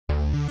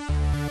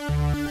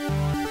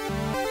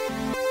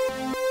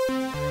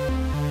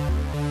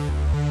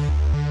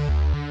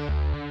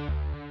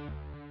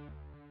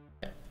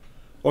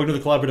Welcome to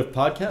the Collaborative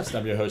Podcast.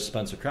 I'm your host,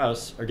 Spencer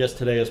Krause. Our guest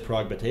today is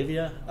Parag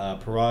Batavia.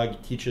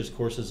 Parag teaches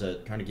courses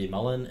at Carnegie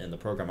Mellon in the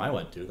program I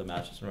went to, the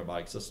Master's in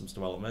Robotic Systems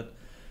Development,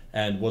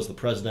 and was the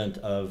president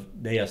of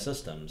Neya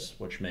Systems,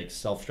 which makes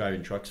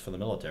self-driving trucks for the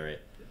military.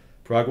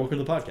 Parag, welcome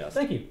to the podcast.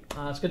 Thank you.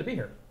 It's good to be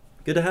here.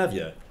 Good to have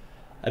you.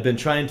 I've been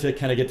trying to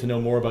kind of get to know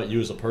more about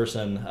you as a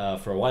person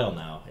for a while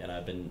now, and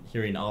I've been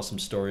hearing awesome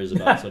stories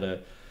about sort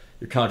of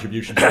your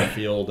contribution to the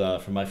field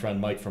from my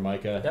friend Mike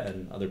Formica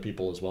and other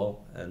people as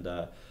well.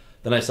 And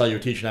then I saw you were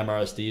teaching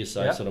MRSD,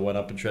 so I sort of went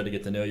up and tried to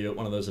get to know you at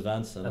one of those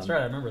events. And That's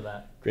right, I remember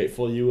that.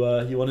 Grateful you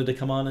wanted to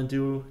come on and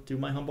do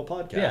my humble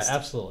podcast. Yeah,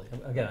 absolutely.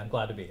 Again, I'm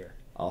glad to be here.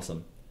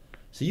 Awesome.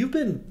 So you've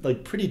been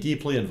like pretty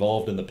deeply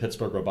involved in the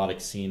Pittsburgh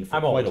robotics scene for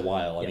quite a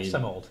while. Yes,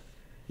 I'm old.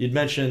 You'd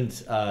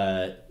mentioned,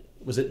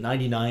 was it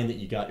 99 that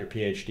you got your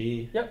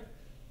PhD? Yep.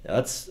 Yeah,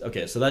 that's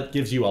okay. So that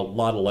gives you a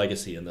lot of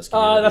legacy in this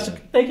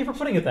community. Thank you for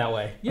putting it that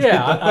way.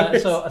 Yeah.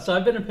 So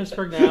I've been in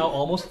Pittsburgh now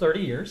almost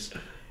 30 years.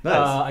 Nice.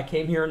 I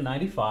came here in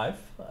 '95.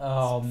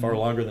 Far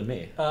longer than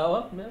me.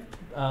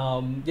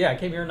 I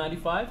came here in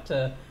 '95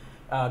 to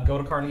go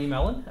to Carnegie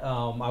Mellon.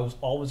 I was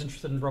always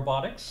interested in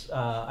robotics.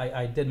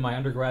 I did my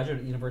undergraduate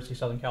at University of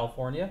Southern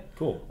California.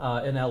 Cool.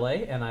 In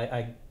LA, and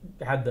I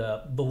had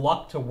the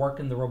luck to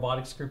work in the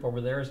robotics group over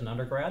there as an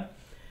undergrad.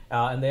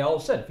 And they all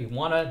said, if you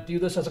want to do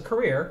this as a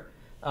career,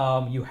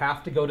 you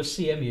have to go to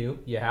CMU.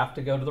 You have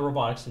to go to the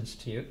Robotics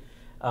Institute.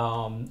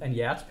 And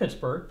yeah, it's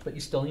Pittsburgh, but you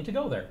still need to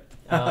go there.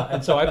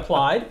 And so I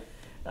applied,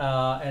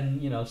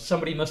 and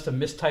somebody must have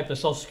mistyped a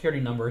social security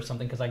number or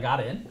something because I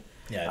got in.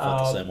 Yeah, I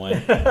felt the same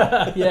way.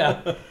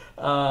 Yeah,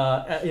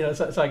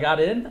 so I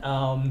got in,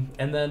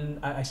 and then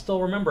I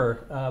still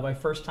remember my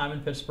first time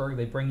in Pittsburgh.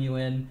 They bring you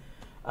in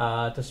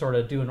to sort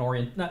of do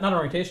an not an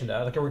orientation,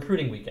 like a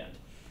recruiting weekend,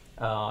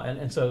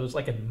 and so it was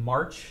like in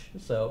March,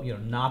 so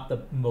not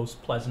the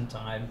most pleasant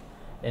time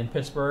in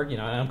Pittsburgh.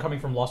 And I'm coming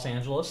from Los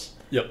Angeles.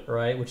 Yep.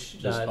 Right,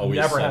 which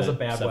never has a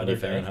bad weather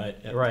day. Fahrenheit.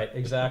 Yep. Right,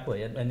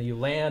 exactly. And you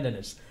land and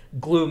it's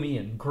gloomy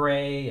and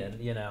gray and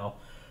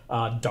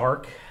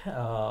dark,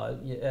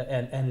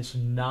 and it's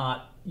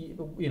not.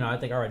 I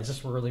think, all right, is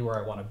this really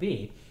where I want to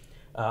be?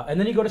 And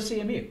then you go to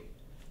CMU,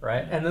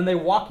 right? And then they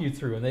walk you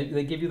through and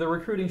they give you the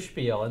recruiting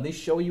spiel and they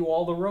show you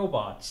all the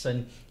robots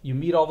and you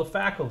meet all the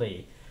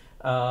faculty.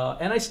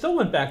 And I still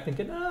went back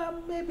thinking,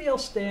 maybe I'll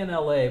stay in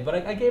LA.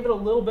 But I gave it a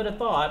little bit of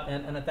thought,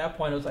 and at that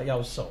point, it was like I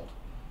was sold.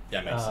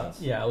 Yeah, makes sense.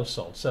 Yeah, I was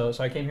sold. So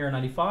I came here in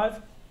 '95.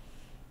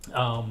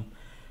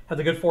 Had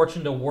the good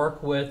fortune to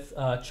work with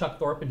Chuck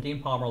Thorpe and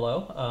Dean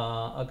Pomerleau,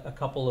 a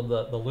couple of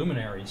the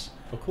luminaries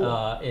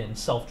in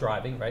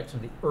self-driving, right?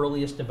 Some of the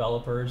earliest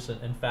developers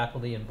and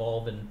faculty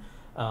involved in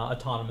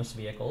autonomous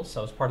vehicles.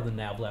 So I was part of the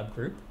NavLab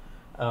group.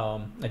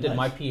 I did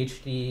my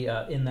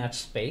PhD in that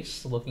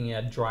space, looking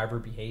at driver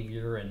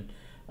behavior and,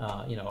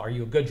 are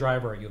you a good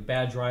driver? Are you a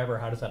bad driver?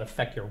 How does that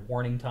affect your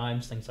warning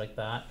times? Things like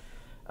that.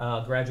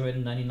 Graduated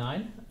in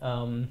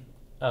 '99.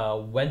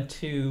 Went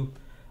to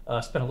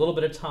spent a little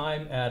bit of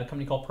time at a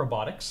company called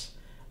Robotics.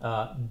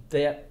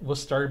 That was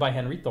started by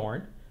Henry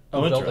Thorne,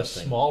 who built a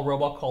small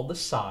robot called the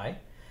Psy,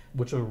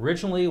 which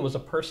originally was a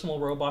personal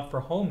robot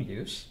for home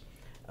use.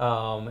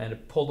 And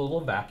it pulled a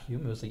little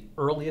vacuum. It was the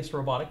earliest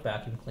robotic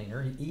vacuum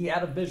cleaner. He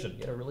had a vision.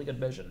 He had a really good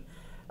vision.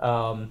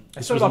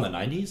 This was in the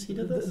 90s he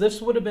did this?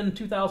 This would have been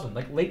 2000,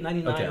 like late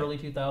 99, early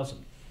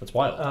 2000. That's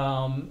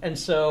wild. And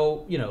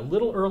so, a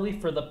little early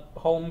for the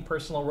home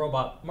personal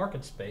robot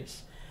market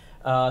space.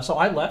 So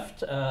I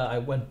left. I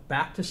went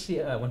back to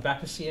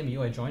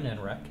CMU. I joined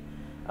NREC.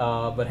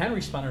 But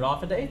Henry spun it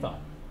off into Aethon,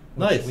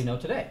 which we know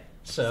today.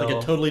 So it's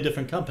like a totally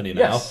different company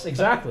now. Yes,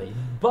 exactly.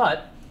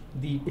 But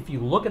if you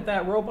look at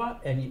that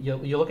robot and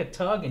you look at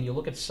Tug and you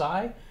look at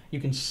Psy, you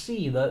can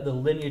see the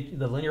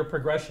linear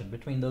progression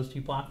between those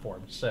two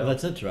platforms. So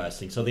that's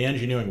interesting. So the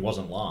engineering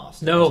wasn't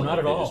lost. No, not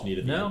at all. They just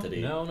needed the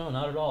entity. No,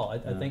 not at all.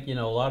 I think a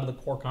lot of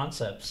the core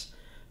concepts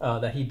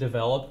that he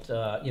developed,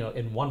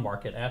 in one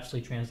market,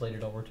 actually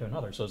translated over to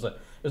another. So it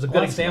was a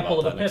good example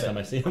of a pivot. Next time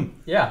I see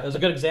him. Yeah, it was a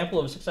good example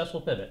of a successful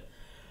pivot.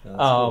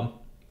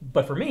 Cool.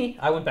 But for me,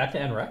 I went back to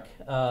NREC,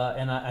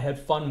 and I had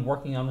fun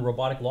working on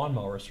robotic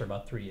lawnmowers for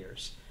about 3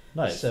 years.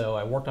 Nice. So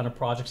I worked on a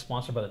project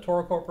sponsored by the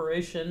Toro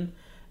Corporation.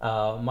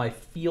 My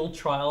field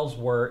trials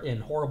were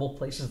in horrible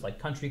places like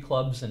country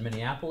clubs in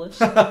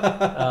Minneapolis,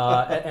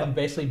 and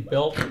basically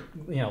built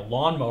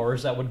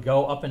lawnmowers that would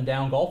go up and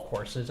down golf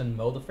courses and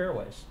mow the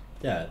fairways.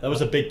 Yeah, that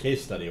was a big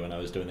case study when I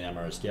was doing the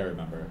MRSD, I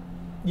remember.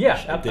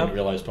 Yeah. I didn't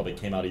realize probably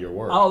came out of your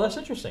work. Oh, that's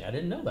interesting. I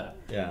didn't know that.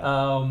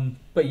 Yeah.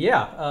 But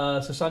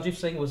yeah, so Sanjeev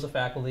Singh was the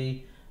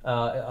faculty,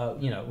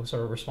 was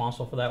sort of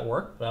responsible for that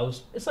work. But I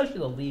was essentially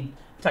the lead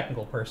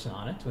technical person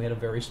on it. We had a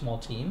very small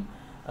team,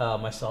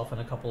 myself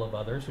and a couple of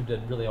others who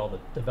did really all the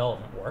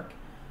development work.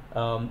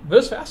 But it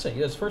was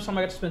fascinating. It was the first time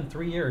I got to spend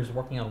 3 years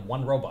working on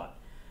one robot.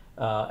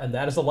 And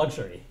that is a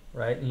luxury,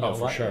 right?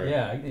 For sure.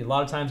 Yeah, a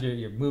lot of times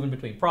you're moving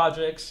between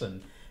projects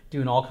and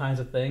doing all kinds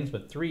of things,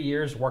 but 3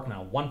 years working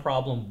on one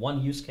problem,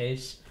 one use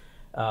case,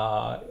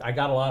 I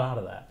got a lot out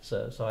of that.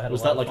 So I had.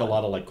 Was a lot that of like fun. a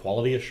lot of like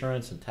quality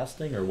assurance and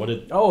testing, or what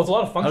did? Oh, it was a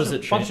lot of How does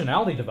it change?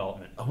 functionality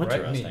development. Oh, right?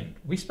 interesting. I mean,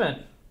 we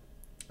spent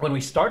when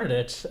we started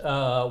it,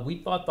 we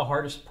thought the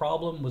hardest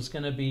problem was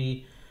going to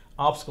be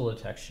obstacle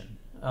detection.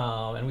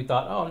 And we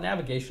thought, oh,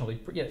 navigation will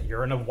be,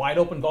 you're in a wide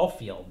open golf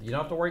field. You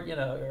don't have to worry,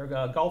 or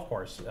a golf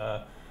course.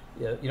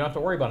 You don't have to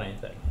worry about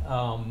anything.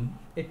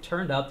 It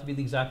turned out to be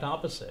the exact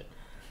opposite.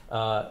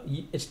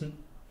 It's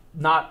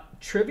not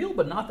trivial,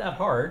 but not that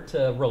hard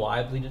to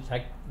reliably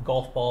detect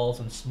golf balls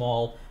and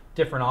small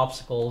different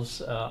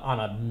obstacles on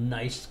a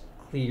nice,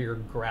 clear,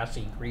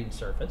 grassy, green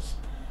surface.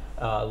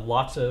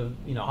 Lots of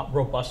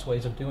robust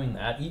ways of doing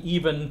that,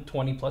 even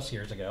 20 plus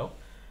years ago.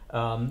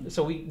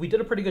 So we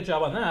did a pretty good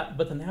job on that,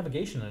 but the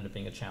navigation ended up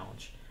being a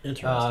challenge.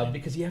 Interesting.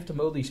 Because you have to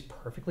mow these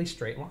perfectly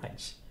straight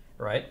lines,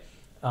 right?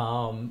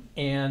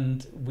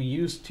 And we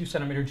used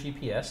 2-centimeter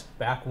GPS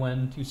back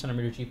when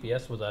 2-centimeter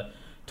GPS was a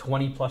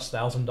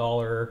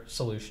 $20,000+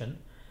 solution.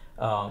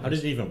 How did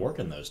it even work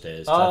in those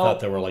days? 'Cause I thought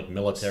there were like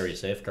military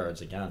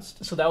safeguards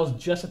against. So that was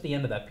just at the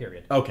end of that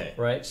period. Okay.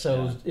 Right.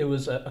 So it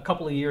was a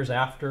couple of years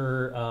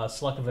after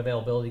selective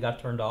availability got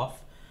turned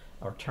off,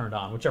 or turned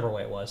on, whichever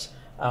way it was,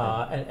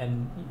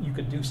 and you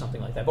could do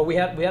something like that. But we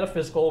had a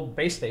physical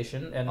base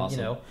station, and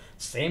Awesome.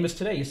 Same as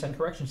today, you send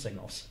correction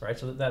signals, right?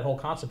 So that whole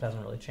concept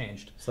hasn't really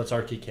changed. So that's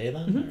RTK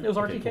then? Mm-hmm. It was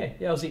Okay, RTK. cool.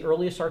 Yeah, it was the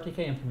earliest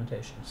RTK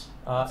implementations,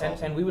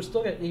 and we would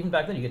still get, even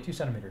back then, you get 2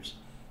 centimeters,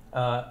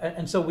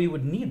 and so we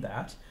would need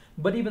that.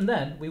 But even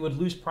then, we would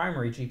lose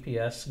primary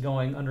GPS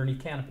going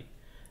underneath canopy.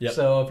 Yep.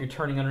 So if you're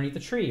turning underneath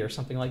a tree or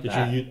something like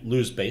that. Did you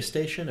lose base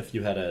station if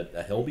you had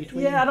a hill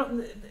between? Yeah,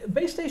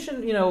 base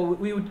station.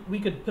 We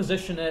could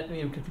position it.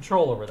 We could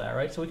control over that,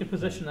 right? So we could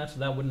position that so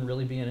that wouldn't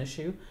really be an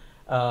issue.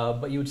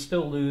 But you would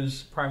still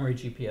lose primary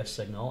GPS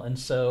signal, and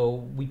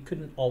so we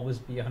couldn't always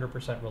be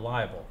 100%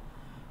 reliable.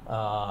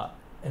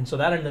 And so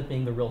that ended up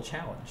being the real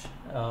challenge.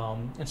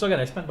 And so again,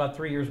 I spent about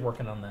 3 years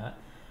working on that.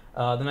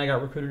 Then I got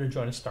recruited to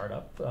join a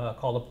startup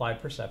called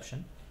Applied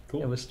Perception.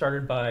 Cool. It was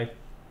started by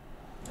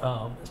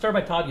Todd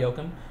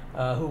Yoakum,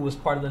 who was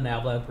part of the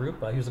NavLab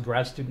group. He was a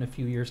grad student a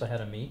few years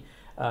ahead of me.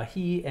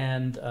 He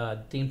and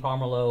Dean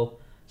Pomerleau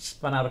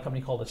spun out a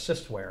company called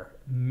Assistware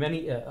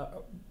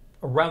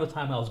around the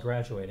time I was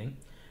graduating,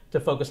 to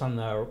focus on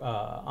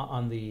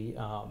the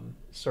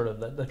sort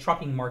of the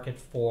trucking market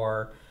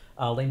for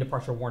lane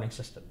departure warning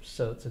systems.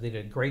 So they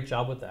did a great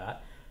job with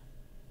that.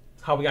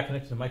 How we got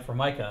connected to Mike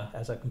Formica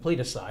as a complete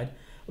aside.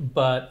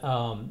 But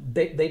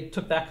they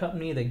took that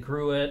company, they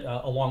grew it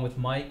along with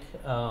Mike,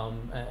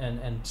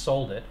 and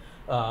sold it.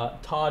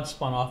 Todd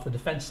spun off the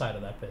defense side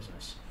of that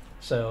business.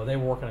 So they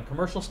were working on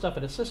commercial stuff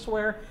at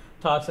Assistware.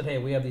 Todd said, hey,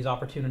 we have these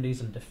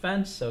opportunities in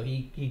defense. So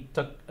he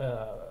took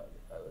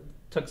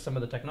some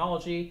of the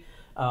technology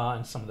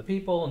and some of the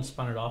people and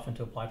spun it off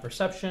into Applied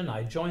Perception.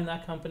 I joined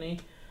that company.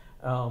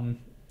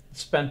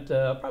 Spent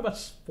probably about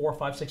 4,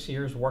 5, 6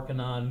 years working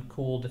on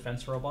cool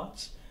defense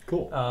robots.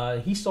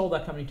 Cool. He sold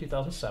that company in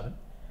 2007.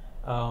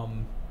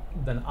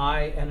 Then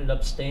I ended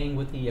up staying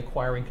with the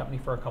acquiring company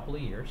for a couple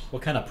of years.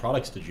 What kind of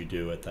products did you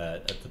do at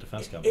the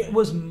defense company? It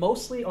was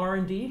mostly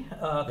R&D,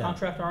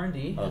 contract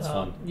R&D. Oh, that's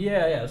fun.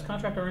 Yeah, it was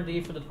contract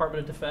R&D for the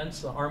Department of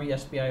Defense, Army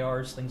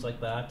SBIRs, things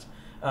like that.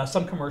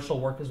 Some commercial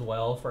work as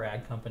well for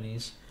ag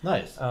companies.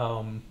 Nice.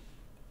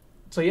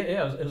 So it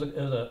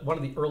was one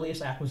of the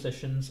earliest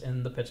acquisitions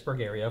in the Pittsburgh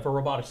area of a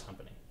robotics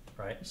company,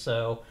 right?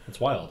 So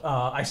That's wild.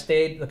 I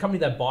stayed. The company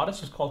that bought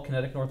us was called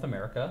Kinetic North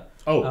America.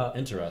 Oh,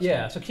 interesting.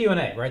 Yeah, so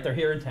Q&A, right? They're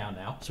here in town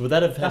now. So would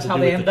that have had That's to how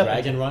do they with the ended up in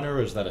Dragon town. Runner,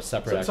 or is that a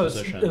separate So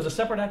acquisition? it was a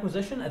separate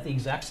acquisition at the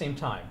exact same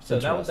time. So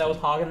that was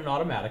Hagen and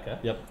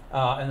Automatica. Yep.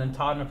 And then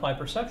Todd and Applied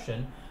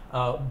Perception,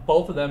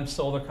 both of them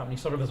sold their company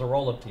sort of as a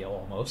roll-up deal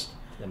almost.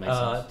 That makes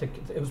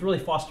sense. It was really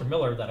Foster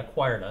Miller that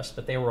acquired us,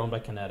 but they were owned by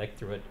Kinetic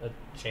through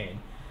a chain.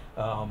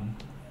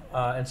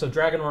 And so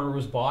Dragon Runner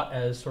was bought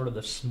as sort of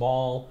the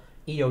small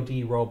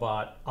EOD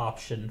robot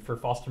option for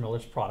Foster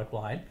Miller's product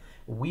line.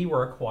 We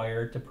were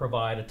acquired to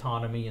provide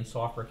autonomy and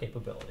software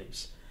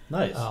capabilities.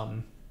 Nice.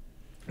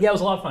 Yeah, it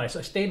was a lot of fun. So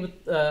I stayed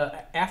with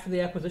after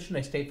the acquisition.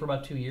 I stayed for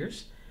about 2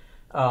 years.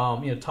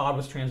 Todd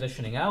was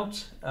transitioning out,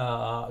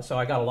 so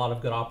I got a lot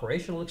of good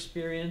operational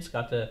experience.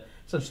 Got to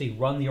essentially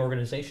run the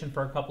organization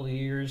for a couple of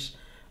years.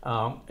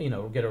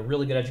 Get a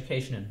really good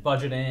education in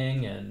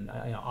budgeting and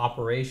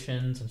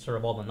operations and sort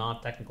of all the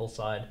non-technical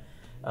side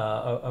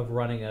of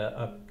running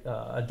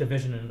a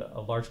division in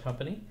a large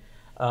company.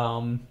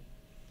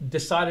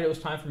 Decided it was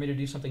time for me to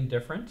do something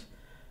different.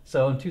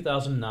 So in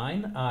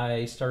 2009,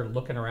 I started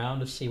looking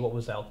around to see what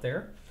was out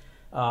there.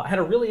 I had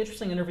a really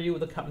interesting interview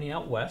with a company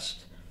out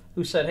west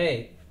who said,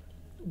 hey,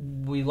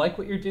 we like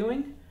what you're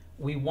doing.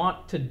 We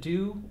want you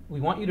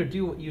to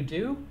do what you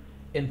do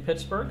in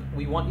Pittsburgh.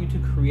 We want you to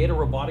create a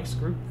robotics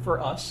group for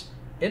us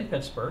in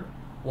Pittsburgh.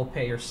 We'll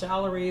pay your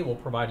salary, we'll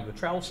provide you with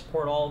travel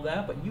support, all of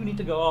that, but you need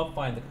to go out,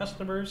 find the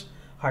customers,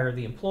 hire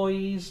the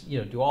employees,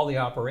 do all the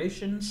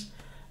operations,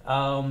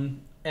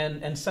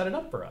 and set it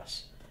up for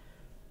us.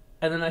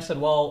 And then I said,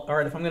 well, all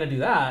right, if I'm going to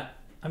do that,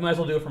 I might as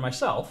well do it for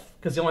myself,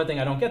 because the only thing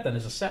I don't get then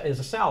is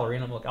a salary,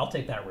 and I'm like, I'll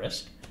take that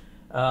risk.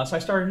 So I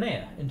started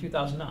Neya in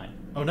 2009.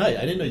 Oh, nice.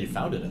 I didn't know you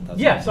founded it.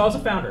 Yeah, so I was a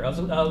founder. I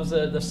was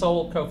the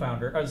sole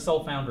co-founder, or the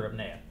sole founder of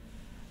Neya.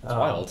 That's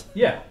wild.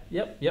 Yeah,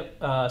 yep.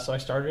 So I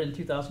started in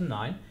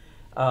 2009.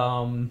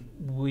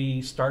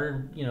 We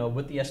started,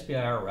 with the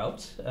SBIR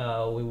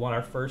route. We won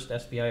our first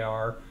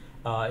SBIR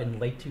in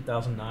late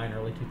 2009,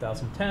 early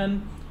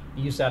 2010.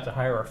 We used that to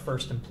hire our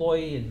first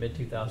employee in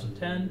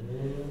mid-2010,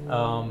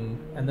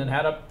 and then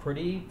had a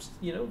pretty,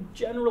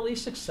 generally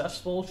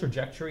successful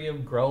trajectory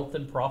of growth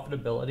and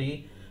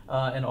profitability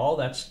and all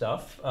that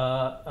stuff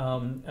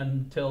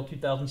until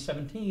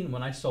 2017,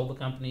 when I sold the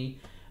company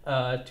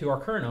to our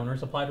current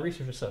owners, Applied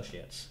Research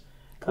Associates.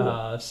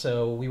 Cool.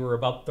 So we were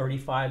about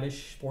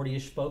 35-ish,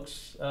 40-ish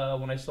folks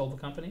when I sold the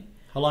company.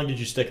 How long did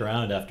you stick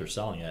around after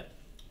selling it?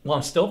 Well,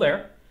 I'm still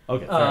there.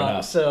 Okay, fair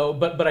enough. So,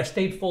 but I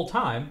stayed full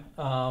time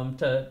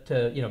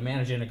to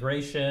manage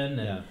integration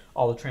and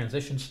all the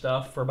transition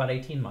stuff for about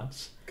 18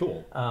 months.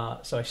 Cool.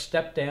 So I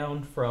stepped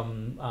down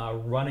from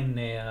running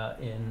Neya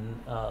in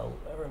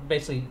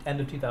basically end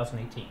of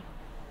 2018.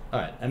 All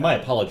right, and my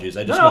apologies.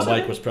 I just know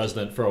Mike was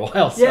president for a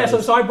while.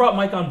 So I brought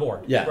Mike on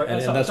board. Yeah, right?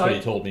 and that's what he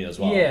told me as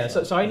well. Yeah,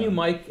 so I knew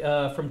Mike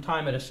from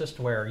time at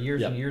Assistware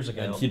years and years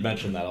ago. And he'd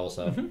mentioned that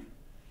also. Mm-hmm.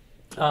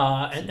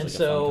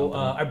 So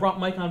I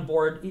brought Mike on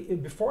board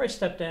before I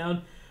stepped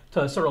down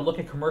to sort of look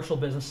at commercial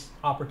business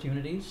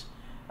opportunities.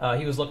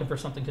 He was looking for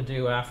something to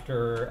do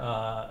after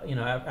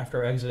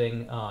after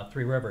exiting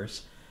Three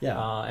Rivers.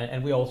 Yeah.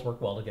 And we always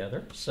work well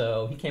together.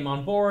 So he came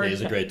on board. Yeah,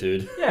 he's a great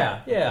dude.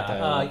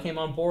 Yeah. He came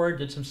on board,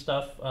 did some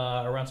stuff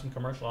around some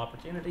commercial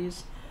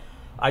opportunities.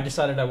 I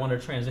decided I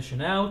wanted to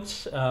transition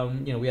out.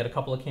 We had a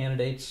couple of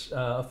candidates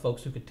of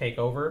folks who could take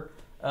over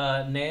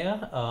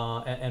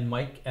Neya, and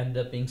Mike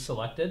ended up being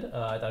selected.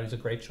 I thought he was a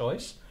great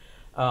choice.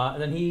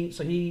 And then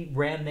he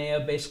ran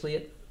Neya basically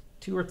at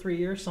 2 or 3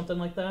 years, something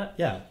like that.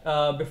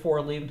 Yeah.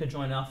 Before leaving to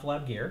join Alpha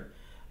Lab Gear.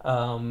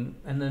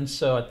 And then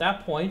so at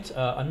that point,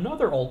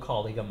 another old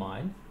colleague of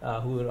mine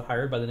who was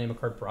hired by the name of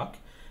Kurt Bruck,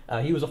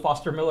 he was a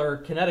Foster Miller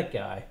Kinetic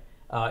guy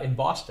in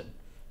Boston,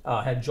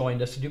 had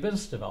joined us to do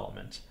business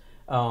development.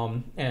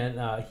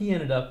 And he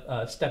ended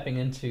up stepping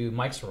into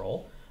Mike's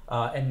role.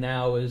 And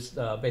now is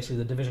basically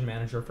the division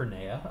manager for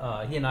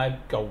Neya. He and I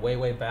go way,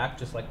 way back,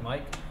 just like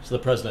Mike. So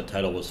the president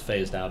title was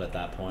phased out at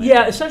that point?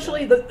 Yeah,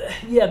 essentially,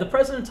 the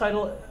president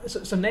title, so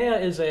Neya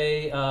is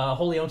a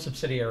wholly owned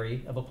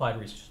subsidiary of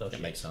Applied Research Associates.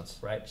 That makes sense.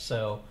 Right,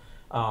 so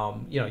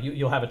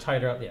you'll have a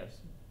title,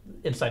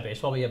 inside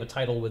baseball, we have a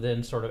title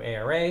within sort of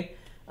ARA,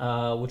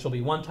 which will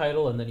be one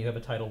title, and then you have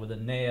a title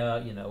within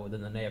Neya,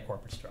 within the Neya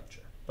corporate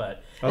structure.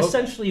 But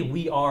essentially,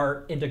 we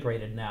are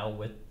integrated now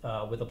with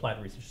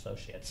Applied Research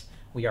Associates.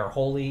 We are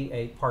wholly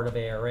a part of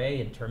ARA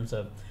in terms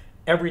of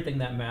everything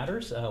that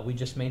matters. We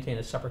just maintain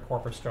a separate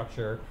corporate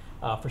structure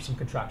for some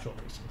contractual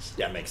reasons.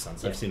 Yeah, makes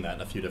sense. I've seen that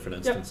in a few different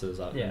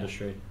instances out in the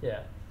industry.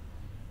 Yeah.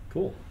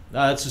 Cool.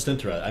 No, that's just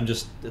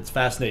interesting. It's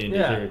fascinating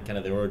to hear kind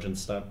of the origin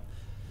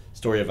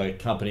story of a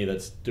company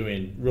that's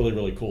doing really,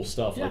 really cool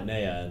stuff like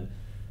Neya, and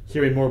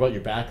hearing more about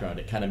your background,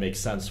 it kind of makes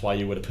sense why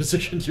you would have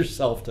positioned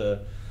yourself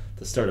to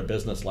start a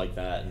business like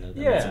that, and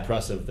it's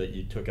impressive that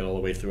you took it all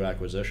the way through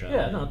acquisition.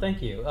 Yeah, no,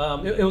 thank you.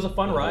 It was a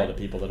fun ride. A lot of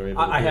people that are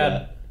able to do I had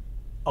that.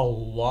 A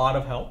lot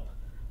of help,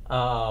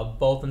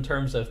 both in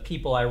terms of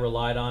people I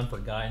relied on for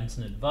guidance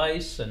and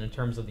advice, and in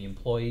terms of the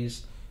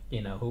employees,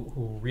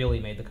 who really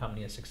made the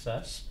company a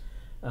success.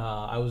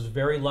 I was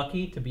very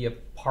lucky to be a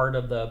part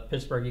of the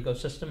Pittsburgh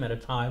ecosystem at a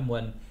time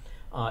when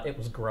it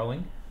was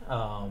growing.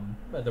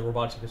 The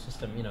robotics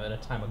ecosystem, at a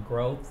time of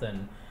growth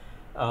and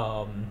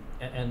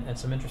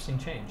some interesting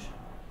change.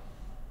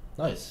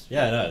 Nice.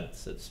 Yeah, no,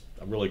 it's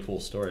a really cool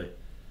story.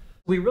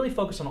 We really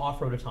focus on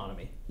off-road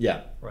autonomy.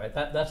 Yeah. Right.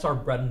 That's our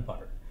bread and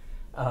butter.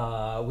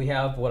 We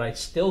have what I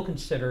still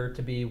consider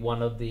to be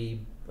one of the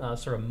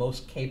sort of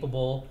most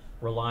capable,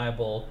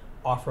 reliable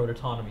off-road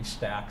autonomy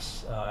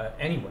stacks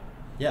anywhere.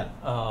 Yeah.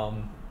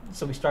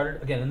 So we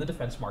started again in the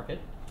defense market.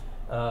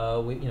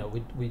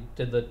 We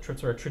did the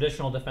sort of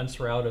traditional defense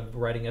route of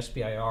writing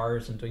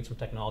SBIRs and doing some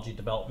technology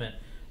development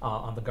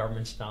on the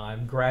government's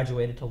dime.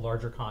 Graduated to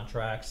larger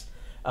contracts.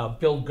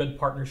 Build good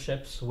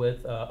partnerships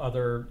with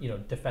other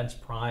defense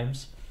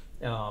primes,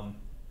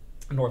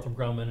 Northrop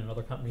Grumman and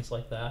other companies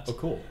like that. Oh,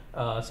 cool.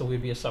 So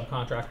we'd be a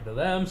subcontractor to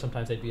them.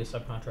 Sometimes they'd be a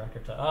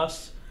subcontractor to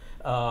us.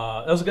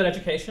 That was a good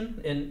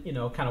education in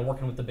kind of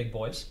working with the big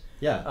boys.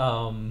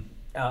 Yeah.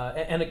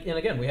 And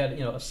again, we had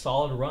a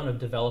solid run of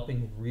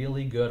developing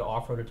really good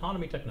off-road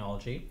autonomy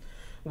technology.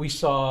 We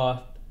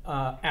saw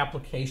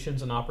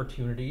applications and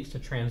opportunities to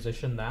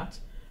transition that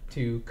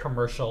to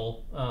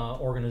commercial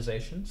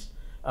organizations.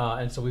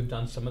 And so we've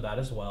done some of that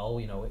as well,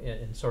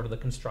 in sort of the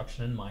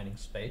construction and mining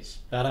space.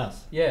 Badass.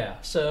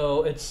 Yeah,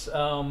 so it's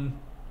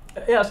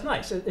it's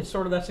nice. It's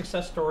sort of that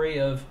success story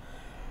of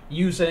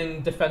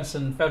using defense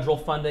and federal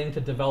funding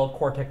to develop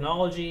core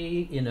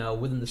technology,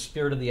 within the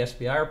spirit of the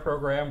SBIR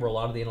program, where a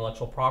lot of the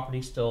intellectual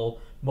property still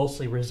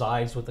mostly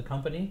resides with the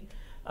company.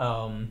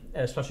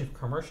 especially for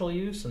commercial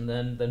use, and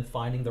then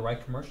finding the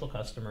right commercial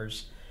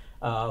customers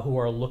who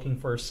are looking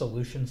for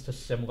solutions to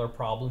similar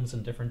problems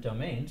in different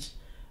domains,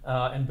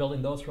 and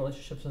building those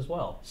relationships as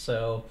well.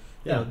 So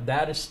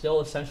that is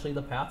still essentially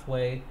the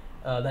pathway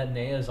that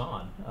Neya is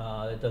on.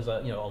 It does a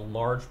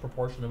large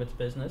proportion of its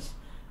business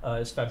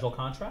is federal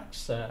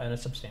contracts, and a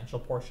substantial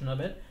portion of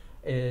it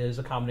is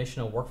a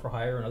combination of work for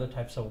hire and other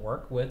types of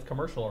work with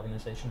commercial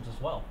organizations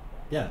as well.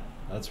 Yeah,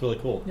 that's really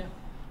cool. Yeah.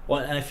 Well,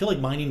 and I feel like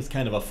mining is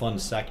kind of a fun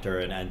sector,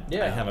 and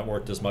I haven't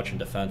worked as much in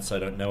defense, so I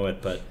don't know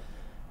it. But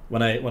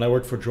when I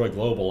worked for Joy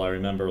Global, I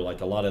remember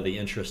like a lot of the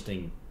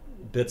interesting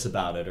bits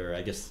about it, or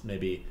I guess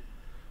maybe,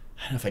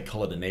 I don't know if I'd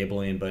call it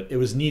enabling, but it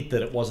was neat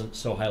that it wasn't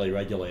so highly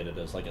regulated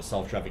as like a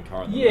self-driving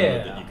car on the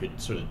road, that you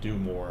could sort of do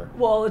more.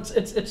 Well,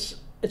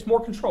 it's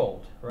more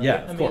controlled, right?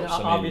 Yeah, of course.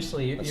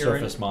 Obviously, a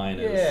surface mine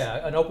is...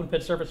 Yeah, an open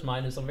pit surface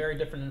mine is a very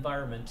different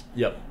environment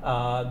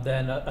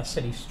than a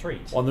city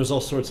street. Well, and there's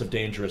all sorts of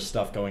dangerous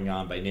stuff going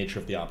on by nature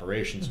of the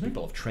operations.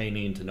 People have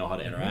training to know how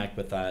to interact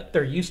with that.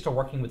 They're used to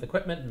working with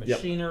equipment and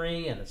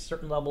machinery and a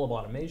certain level of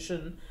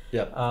automation.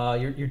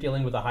 You're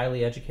dealing with a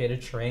highly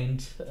educated,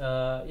 trained,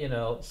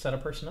 set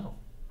of personnel.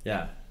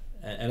 Yeah.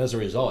 And as a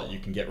result, you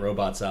can get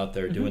robots out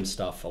there doing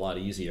stuff a lot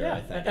easier,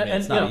 I think. I mean,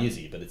 it's not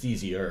easy, but it's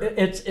easier.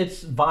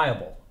 It's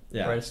viable,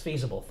 right? It's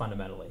feasible,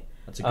 fundamentally.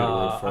 That's a good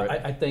word for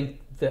it. I think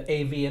the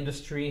AV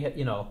industry,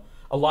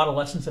 a lot of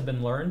lessons have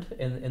been learned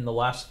in the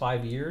last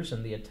 5 years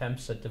in the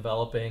attempts at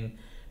developing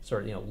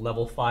sort of,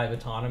 level 5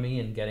 autonomy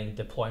and getting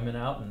deployment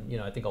out.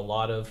 And, I think a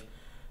lot of,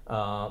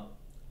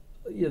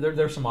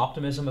 there's some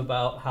optimism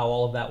about how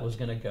all of that was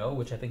going to go,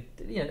 which I think,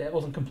 it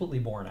wasn't completely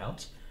borne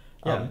out.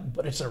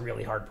 But it's a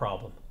really hard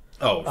problem.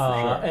 Oh, for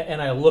sure. And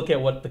I look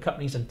at what the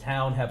companies in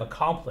town have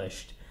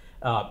accomplished,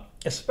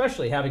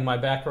 especially having my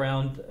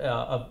background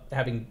of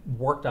having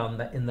worked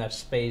in that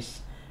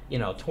space,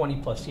 20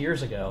 plus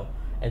years ago,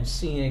 and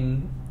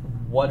seeing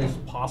what is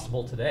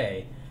possible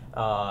today.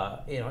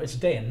 It's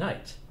day and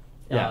night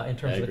in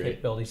terms of the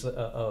capabilities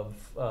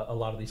of a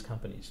lot of these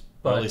companies.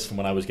 But at least from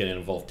when I was getting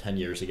involved 10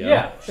 years ago.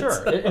 Yeah,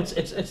 sure.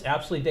 it's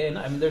absolutely day and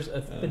night. I mean, there's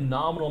a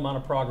phenomenal amount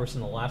of progress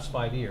in the last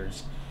 5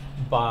 years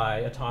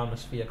by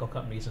autonomous vehicle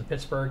companies in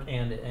Pittsburgh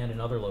and in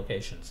other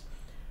locations,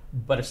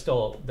 but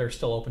there's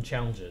still open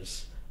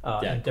challenges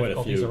and quite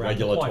a few around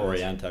regulatory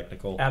deployment. and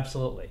technical.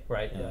 Absolutely,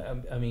 right.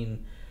 I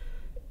mean,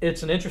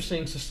 it's an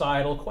interesting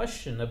societal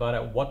question about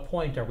at what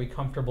point are we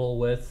comfortable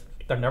with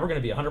they're never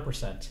going to be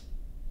 100%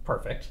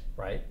 perfect,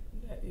 right?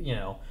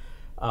 People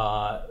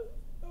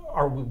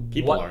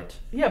aren't.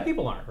 Yeah,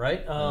 people aren't,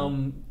 right?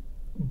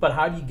 But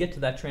how do you get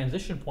to that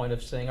transition point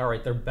of saying, all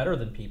right, they're better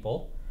than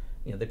people?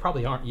 They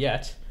probably aren't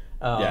yet.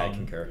 I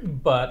concur.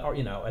 But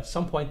at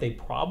some point they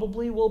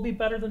probably will be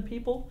better than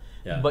people.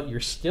 But you're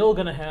still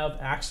going to have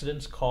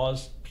accidents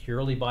caused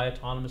purely by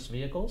autonomous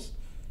vehicles.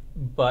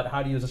 But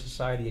how do you as a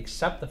society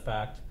accept the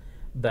fact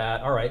that,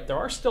 all right, there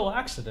are still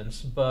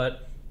accidents,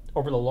 but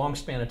over the long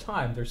span of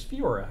time, there's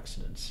fewer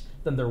accidents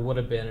than there would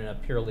have been in a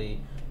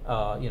purely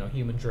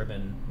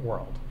human-driven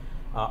world.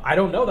 I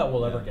don't know that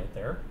we'll ever get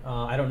there.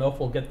 I don't know if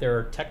we'll get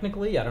there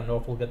technically. I don't know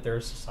if we'll get there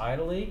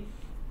societally.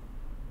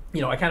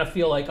 I kind of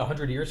feel like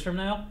 100 years from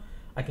now,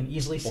 I can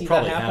easily see that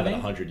happening. We'll probably have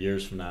it 100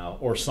 years from now,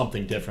 or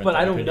something different. But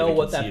I don't know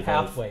what that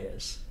pathway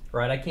is,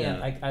 right? I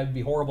can't. I'd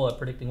be horrible at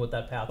predicting what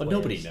that pathway is. Well,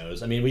 nobody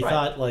knows. I mean, we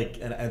thought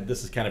and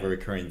this is kind of a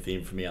recurring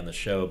theme for me on the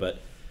show, but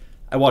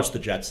I watched the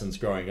Jetsons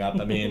growing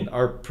up. I mean,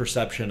 our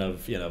perception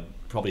of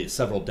probably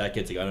several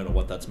decades ago, I don't know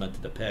what that's meant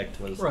to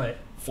depict, was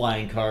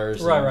flying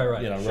cars,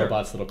 and,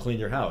 robots that'll clean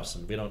your house,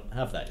 and we don't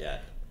have that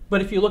yet.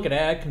 But if you look at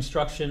ag,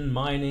 construction,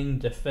 mining,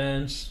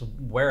 defense,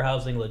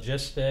 warehousing,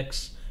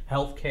 logistics,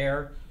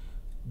 healthcare,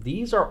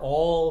 these are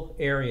all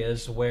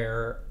areas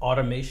where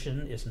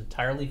automation is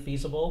entirely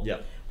feasible,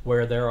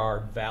 where there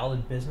are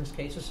valid business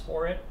cases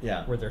for it,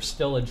 where they're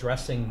still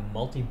addressing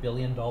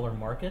multi-billion-dollar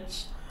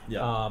markets.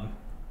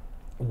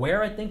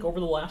 Where I think over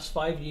the last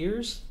 5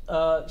 years,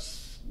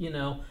 it's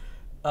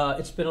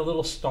been a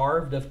little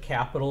starved of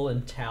capital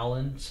and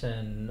talent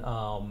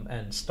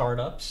and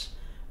startups.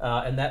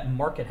 And that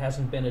market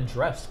hasn't been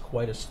addressed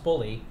quite as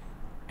fully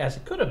as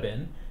it could have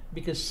been,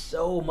 because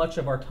so much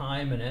of our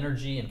time and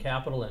energy and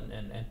capital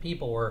and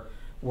people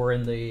were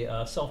in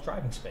the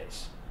self-driving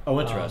space. Oh,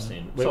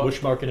 interesting.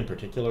 Which market in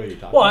particular are you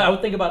talking about? Well, I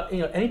would think about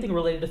anything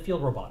related to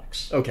field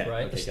robotics.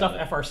 Okay. The stuff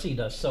FRC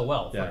does so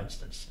well, for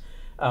instance.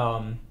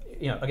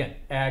 Again,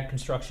 ag,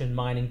 construction,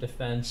 mining,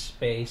 defense,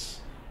 space,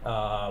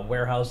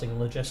 warehousing,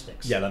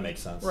 logistics. Yeah, that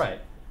makes sense. Right.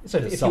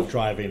 So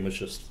self-driving was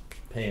just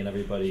paying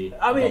everybody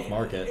above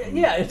market.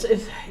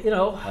 It's had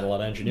a lot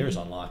of engineers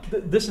on lock.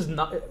 This is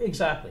not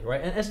exactly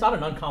right, and it's not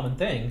an uncommon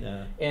thing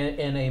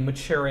in a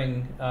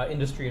maturing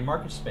industry and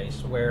market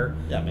space where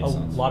a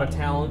lot of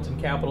talent and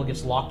capital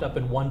gets locked up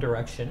in one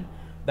direction.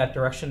 That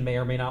direction may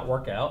or may not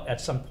work out. At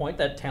some point,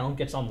 that talent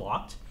gets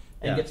unlocked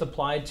and gets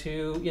applied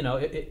to.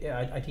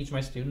 I teach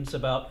my students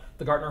about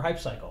the Gartner hype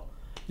cycle.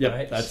 Yep,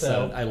 right? that's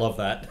I love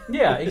that.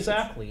 Yeah,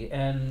 exactly.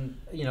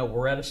 And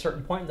we're at a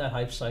certain point in that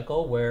hype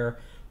cycle where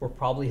we're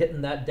probably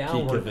hitting that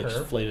downward peak of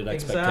curve. inflated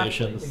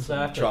expectations,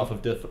 exactly. trough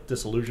of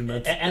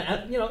disillusionment.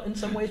 And in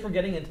some ways we're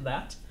getting into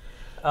that.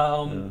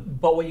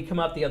 But when you come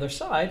out the other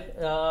side,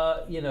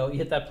 you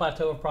hit that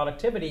plateau of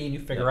productivity and you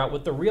figure out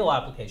what the real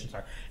applications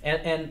are.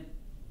 And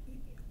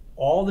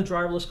all the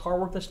driverless car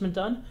work that's been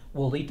done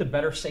will lead to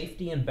better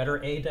safety and better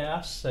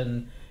ADAS,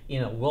 and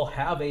we'll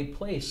have a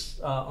place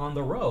on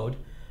the road.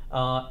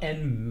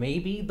 And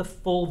maybe the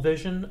full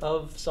vision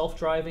of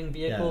self-driving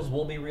vehicles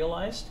will be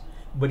realized.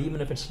 But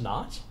even if it's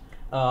not,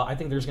 I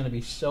think there's going to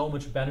be so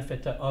much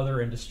benefit to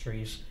other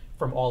industries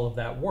from all of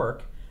that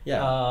work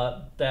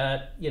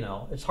that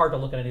it's hard to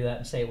look at any of that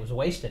and say it was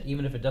wasted,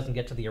 even if it doesn't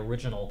get to the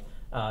original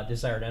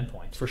desired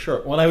endpoint. For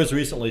sure. When I was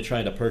recently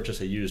trying to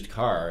purchase a used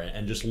car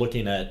and just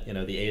looking at the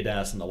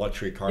ADAS and the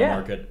luxury car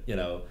market,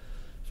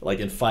 like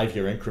in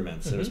 5-year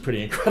increments, it was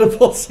pretty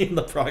incredible seeing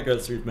the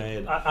progress we've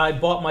made. I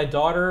bought my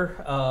daughter,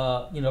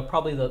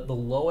 probably the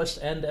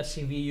lowest end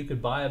SUV you could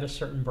buy of a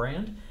certain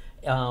brand.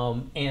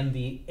 And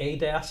the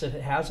ADAS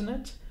it has in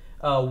it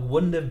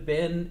wouldn't have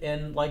been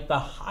in like the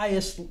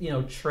highest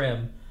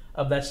trim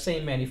of that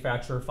same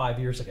manufacturer 5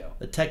 years ago.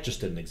 The tech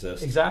just didn't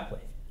exist. Exactly.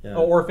 Yeah.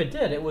 Or if it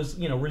did, it was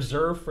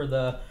reserved for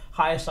the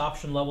highest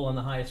option level and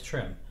the highest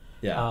trim.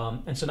 Yeah.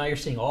 And so now you're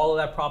seeing all of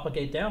that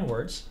propagate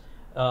downwards.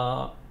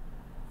 The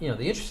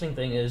interesting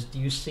thing is,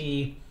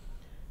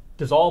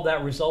 does all of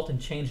that result in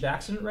changed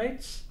accident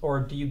rates, or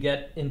do you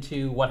get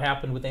into what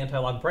happened with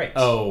anti-lock brakes?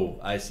 Oh,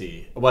 I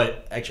see. Well,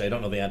 actually, I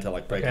don't know the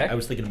anti-lock brake. Okay. I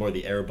was thinking more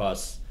the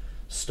Airbus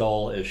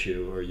stall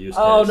issue or use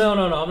case. Oh, no.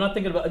 I'm not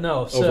thinking about,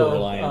 no.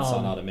 Over-reliance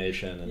on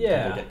automation and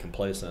people get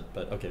complacent,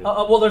 but okay.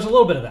 Well, there's a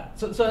little bit of that.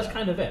 So that's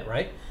kind of it,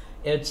 right?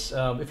 It's,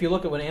 if you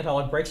look at when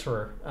anti-lock brakes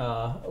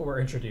were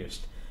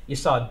introduced, you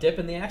saw a dip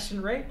in the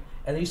accident rate,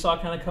 and then you saw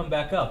it kind of come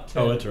back up.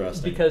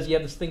 Interesting. Because you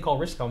have this thing called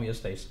risk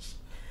homeostasis.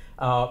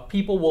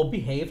 People will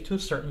behave to a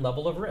certain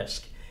level of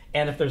risk.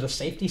 And if there's a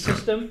safety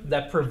system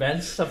that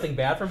prevents something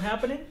bad from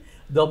happening,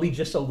 they'll be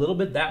just a little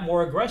bit that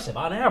more aggressive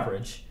on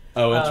average.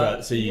 Oh,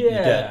 interesting. So you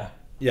get...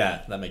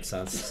 Yeah, that makes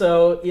sense.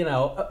 So,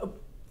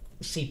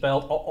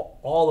 seatbelt,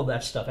 all of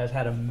that stuff has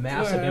had a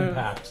massive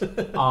impact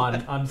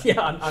on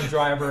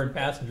driver and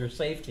passenger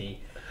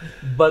safety.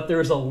 But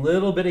there's a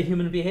little bit of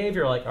human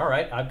behavior like, all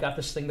right, I've got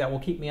this thing that will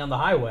keep me on the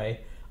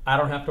highway. I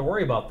don't have to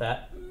worry about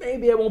that.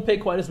 Maybe I won't pay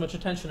quite as much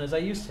attention as I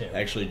used to.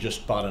 I actually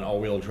just bought an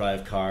all-wheel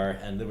drive car,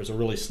 and there was a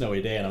really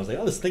snowy day, and I was like,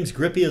 oh, this thing's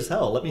grippy as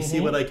hell. Let me see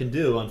what I can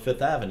do on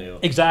Fifth Avenue.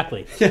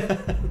 Exactly.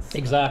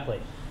 Exactly.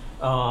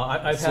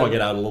 I've swung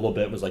it out a little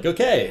bit, was like,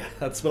 okay,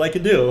 that's what I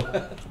can do.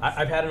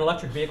 I've had an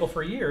electric vehicle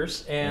for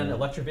years, and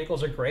electric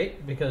vehicles are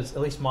great because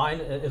at least mine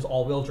is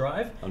all-wheel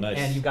drive. Oh, nice.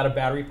 And you've got a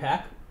battery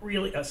pack,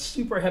 really a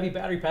super heavy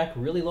battery pack,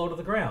 really low to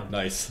the ground.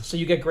 Nice. So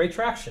you get great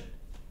traction.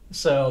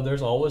 So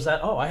there's always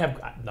that, I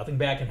have nothing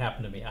bad can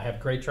happen to me. I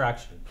have great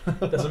traction.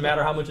 Doesn't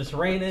matter how much it's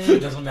raining,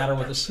 doesn't matter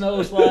what the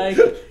snow's like.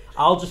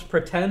 I'll just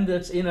pretend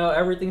it's,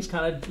 everything's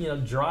kind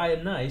of, dry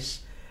and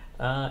nice.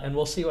 And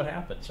we'll see what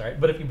happens, right?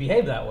 But if you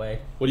behave that way...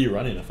 What are you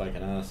running, if I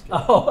can ask?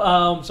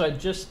 So I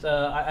just...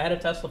 I had a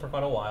Tesla for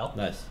quite a while.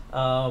 Nice.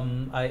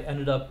 I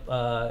ended up...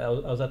 I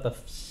was at the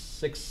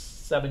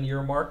 6-7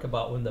 year mark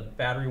about when the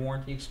battery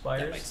warranty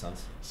expires. That makes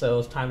sense. So it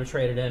was time to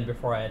trade it in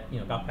before I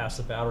had, got past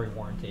the battery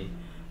warranty.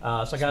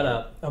 So I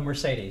got a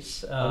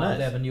Mercedes. Nice.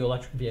 They have a new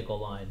electric vehicle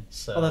line.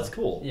 So, that's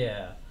cool.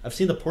 Yeah. I've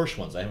seen the Porsche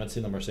ones. I haven't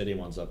seen the Mercedes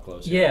ones up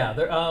close yet. Yeah,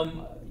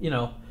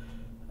 they're...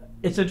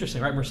 It's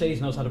interesting, right? Mercedes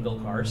knows how to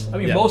build cars. I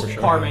mean, most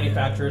car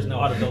manufacturers know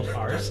how to build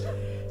cars.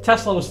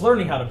 Tesla was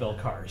learning how to build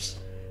cars.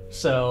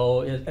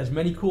 So, as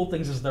many cool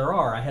things as there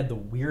are, I had the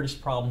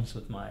weirdest problems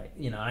with my,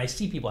 and I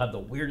see people have the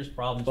weirdest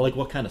problems. But like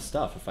what kind of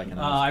stuff, if I can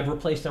ask? I've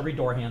replaced every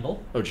door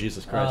handle. Oh,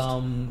 Jesus Christ.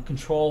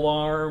 Control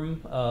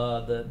arm,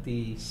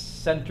 the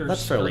center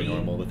That's screen. fairly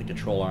normal with the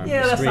control arm.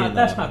 Yeah,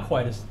 that's not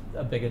quite as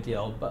a big a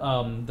deal.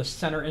 But the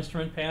center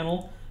instrument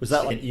panel. Was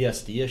that like an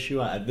ESD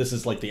issue? This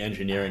is like the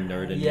engineering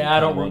nerd in I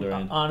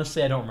don't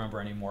honestly, I don't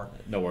remember anymore.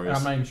 No worries.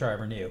 I'm not even sure I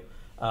ever knew.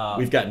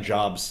 We've gotten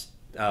jobs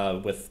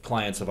with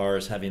clients of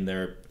ours having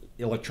their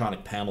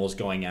electronic panels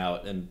going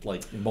out and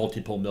like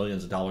multiple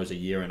millions of dollars a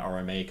year in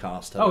RMA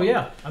cost. Oh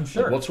yeah, I'm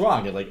sure. Like, what's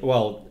wrong? You're like,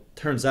 well,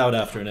 turns out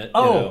after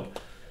an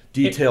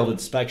detailed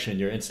inspection,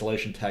 your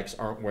installation techs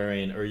aren't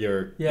wearing, or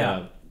your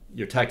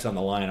techs on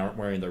the line aren't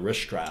wearing the wrist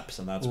straps,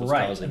 and that's what's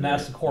causing. And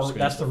that's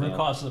the root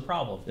cause of the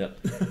problem.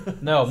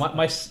 Yep. No,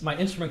 my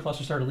instrument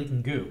cluster started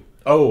leaking goo.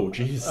 Oh,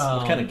 jeez.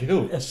 What kind of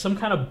goo? Some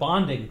kind of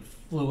bonding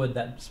fluid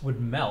that would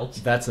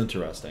melt. That's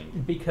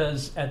interesting.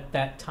 Because at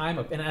that time,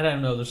 and I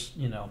don't know this,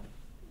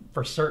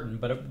 for certain,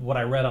 but what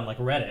I read on like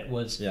Reddit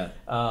was,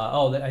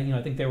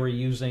 I think they were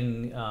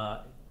using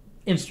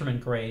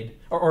instrument grade,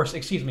 or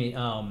excuse me,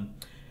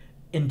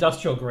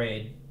 industrial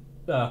grade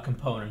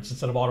components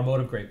instead of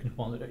automotive grade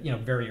components,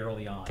 very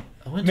early on.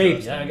 Oh,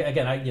 maybe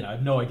again, I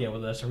have no idea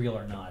whether that's real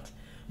or not.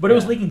 But it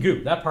was leaking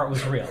goo. That part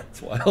was real.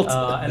 It's wild.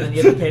 And then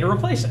you had to pay to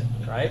replace it,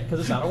 right?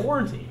 Because it's out of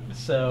warranty.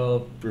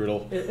 So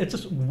brutal. It's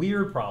just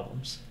weird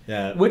problems.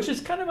 Yeah. Which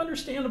is kind of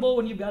understandable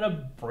when you've got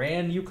a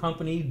brand new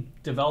company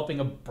developing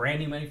a brand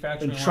new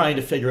manufacturing and trying line.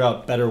 to figure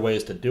out better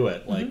ways to do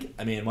it. Like,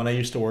 I mean, when I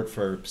used to work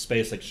for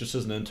SpaceX just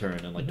as an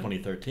intern in like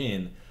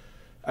 2013,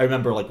 I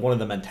remember like one of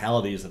the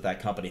mentalities that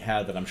company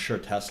had that I'm sure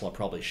Tesla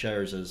probably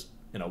shares is,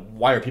 you know,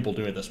 why are people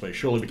doing it this way?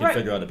 Surely we can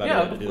figure out a better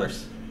way to do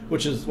this.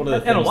 Which is one of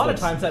the things. And a lot of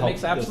times that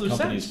makes absolute sense.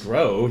 Companies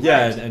grow,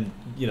 and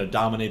you know,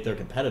 dominate their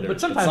competitors.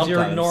 But sometimes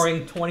you're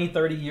ignoring 20,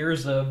 30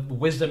 years of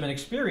wisdom and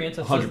experience.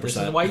 And 100%. This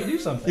is why you do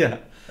something. Yeah.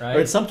 Right?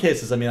 Or in some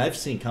cases, I mean, I've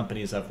seen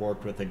companies I've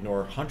worked with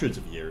ignore hundreds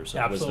of years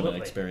of wisdom and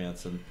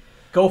experience. And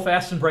go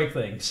fast and break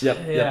things.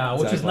 Yep. Yeah,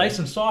 which is nice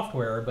in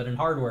software, but in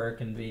hardware it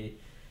can be,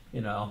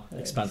 you know,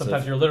 expensive.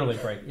 Sometimes you're literally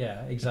breaking.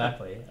 Yeah,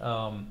 exactly.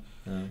 So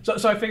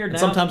I figured now.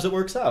 Sometimes it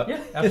works out.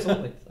 Yeah,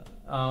 absolutely.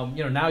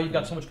 You know, now you've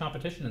got so much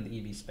competition in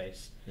the EV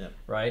space,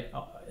 right?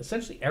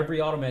 Essentially,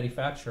 every auto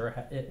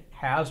manufacturer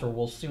has or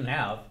will soon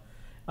have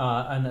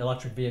an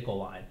electric vehicle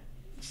line.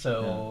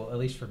 So at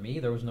least for me,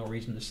 there was no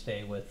reason to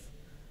stay with.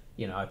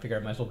 You know, I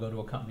figured I might as well go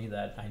to a company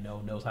that I know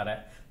knows how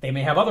to. They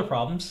may have other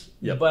problems,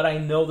 but I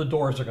know the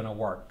doors are going to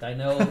work. I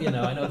know, you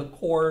know, I know the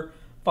core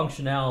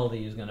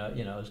functionality is going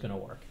to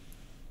work.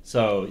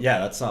 So yeah,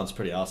 that sounds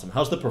pretty awesome.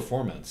 How's the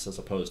performance as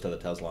opposed to the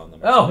Tesla and the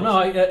Mercedes? Oh no,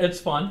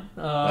 it's fun.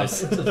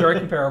 Nice. It's very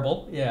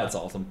comparable. Yeah, that's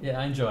awesome. Yeah,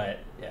 I enjoy it.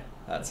 Yeah,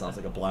 that sounds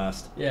like a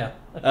blast. Yeah,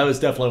 that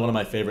was definitely one of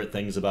my favorite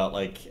things about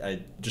like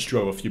I just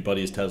drove a few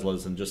buddies'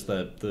 Teslas and just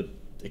the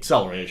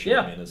acceleration.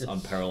 I mean, is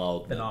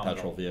unparalleled in a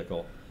petrol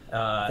vehicle.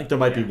 I think there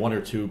might be one or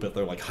two, but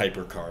they're like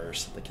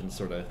hypercars that can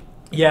sort of.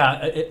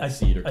 Yeah, I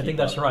think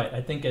that's right.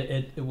 I think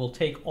it will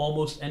take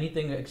almost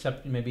anything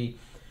except maybe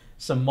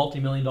some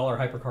multi-million-dollar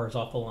hypercars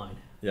off the line.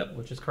 Yep.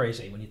 Which is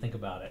crazy when you think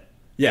about it.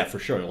 Yeah, for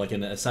sure. Like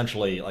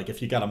essentially, like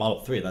if you got a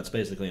Model 3, that's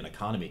basically an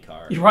economy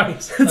car. Right.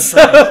 That's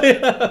right.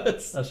 Yeah,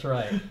 that's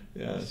right.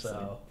 Yeah, so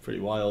like pretty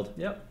wild.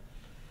 Yep.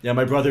 Yeah,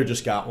 my brother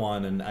just got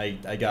one, and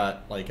I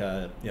got like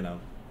a, you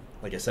know,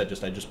 like I said,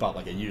 I just bought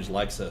like a used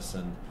Lexus,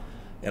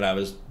 and I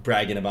was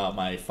bragging about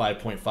my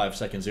 5.5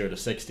 second 0 to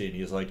 60, and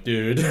he's like,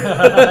 dude,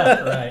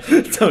 right.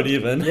 Don't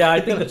even. Yeah,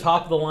 I think the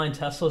top of the line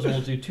Teslas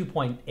will do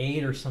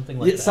 2.8 or something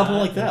like that. Something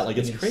like that. Like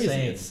it's crazy.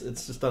 Insane.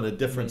 It's just on a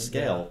different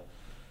scale. Yeah.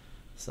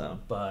 So,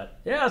 but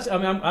yeah, I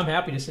mean, I'm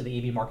happy to see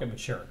the EV market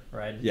mature,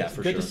 right? Yeah, it's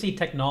for good sure. to see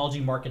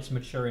technology markets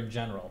mature in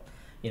general.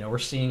 You know, we're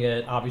seeing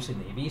it obviously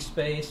in the EV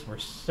space. We're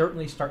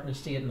certainly starting to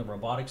see it in the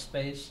robotics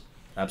space.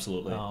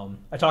 Absolutely.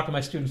 I talk to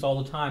my students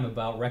all the time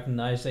about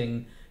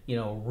recognizing, you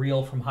know,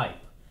 real from hype.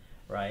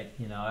 Right,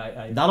 you know,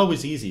 I not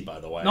always easy,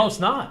 by the way. No, it's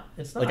not.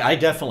 It's not. Like I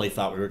definitely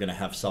thought we were going to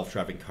have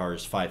self-driving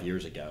cars 5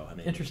 years ago. I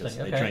mean,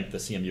 interesting. Okay. I drank the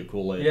CMU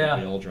Kool-Aid that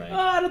we all drank.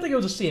 I don't think it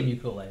was a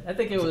CMU Kool-Aid. I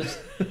think it was.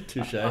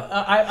 Touche.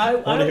 I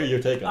want to hear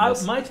your take on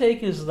this. My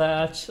take is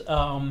that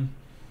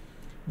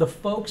the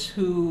folks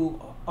who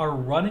are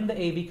running the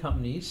AV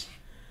companies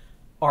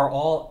are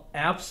all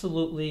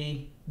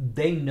absolutely.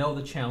 They know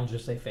the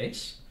challenges they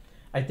face.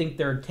 I think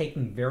they're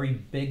taking very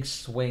big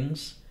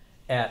swings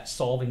at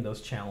solving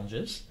those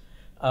challenges.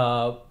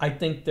 I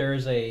think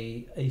there's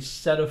a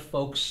set of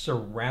folks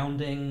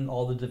surrounding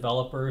all the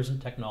developers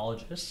and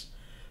technologists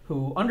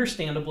who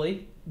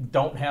understandably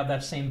don't have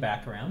that same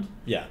background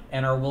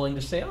and are willing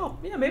to say, oh,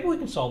 yeah, maybe we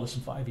can solve this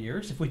in 5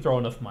 years if we throw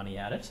enough money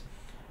at it.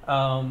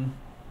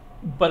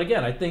 But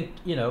again, I think,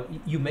 you know,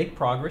 you make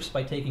progress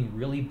by taking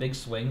really big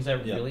swings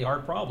at really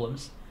hard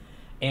problems.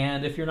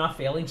 And if you're not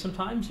failing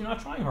sometimes, you're not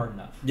trying hard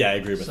enough. Yeah, I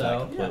agree with that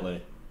completely. Yeah.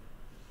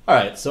 All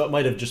right, so it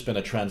might have just been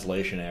a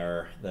translation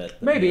error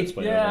that maybe,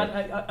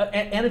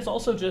 and it's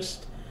also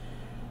just,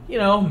 you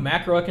know,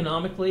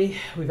 macroeconomically,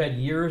 we've had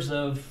years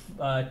of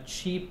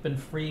cheap and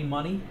free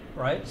money,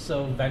 right?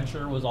 So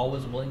venture was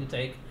always willing to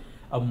take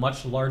a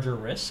much larger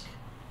risk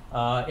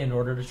in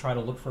order to try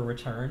to look for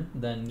return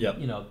than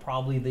you know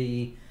probably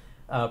the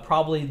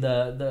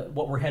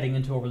what we're heading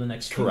into over the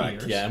next 2 years.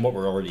 Correct. Yeah, and what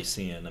we're already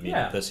seeing. I mean,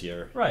 this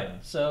year. Right.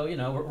 So you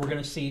know we're going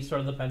to see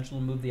sort of the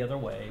pendulum move the other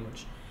way,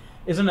 which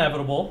is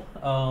inevitable,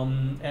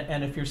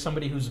 and if you're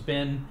somebody who's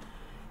been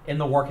in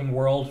the working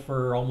world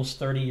for almost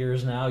 30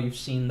 years now, you've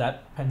seen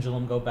that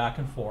pendulum go back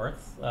and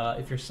forth.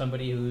 If you're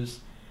somebody who's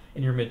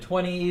in your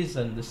mid-20s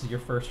and this is your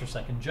first or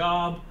second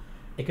job,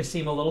 it could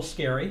seem a little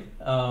scary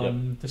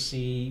to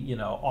see, you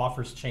know,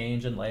 offers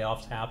change and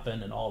layoffs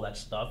happen and all that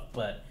stuff.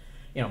 But,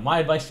 you know, my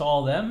advice to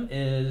all of them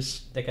is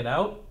stick it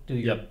out, do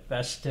your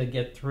best to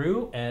get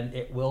through, and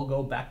it will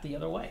go back the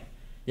other way.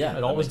 Yeah,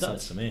 it always does.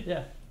 Sense to me.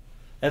 Yeah.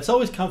 It's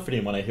always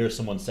comforting when I hear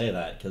someone say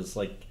that because,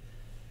 like,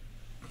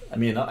 I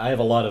mean, I have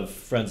a lot of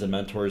friends and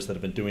mentors that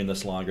have been doing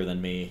this longer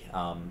than me.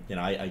 You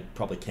know, I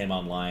probably came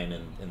online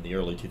in the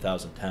early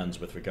 2010s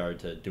with regard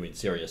to doing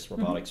serious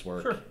robotics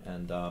work. Sure.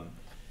 And,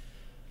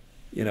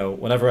 you know,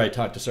 whenever I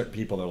talk to certain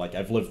people, they're like,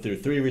 I've lived through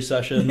 3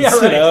 recessions. Yeah,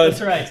 right. You know,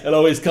 that's right. It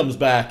always comes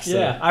back. So,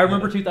 yeah, I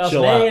remember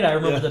 2008. I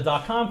remember the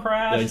dot-com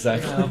crash. Yeah,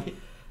 exactly. You know.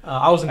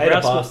 I was in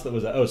grad school. That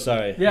was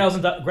I was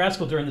in grad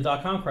school during the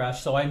dot-com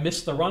crash, so I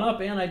missed the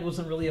run-up, and I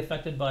wasn't really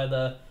affected by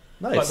the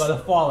Nice. by the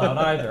fallout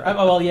either.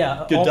 Well,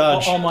 yeah, Good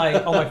dodge. all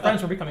my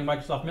friends were becoming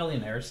Microsoft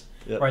millionaires,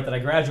 Yep. right? That I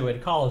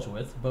graduated college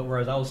with, but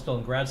whereas I was still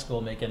in grad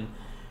school making,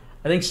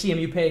 I think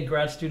CMU paid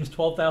grad students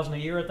 $12,000 a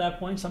year at that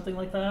point, something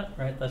like that,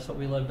 right? That's what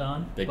we lived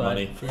on. Big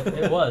money.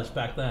 It was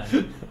back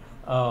then.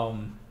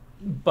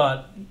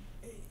 But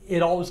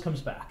it always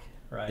comes back,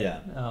 right? Yeah.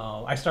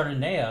 I started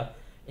Neya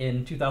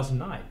in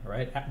 2009,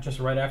 right? Just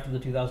right after the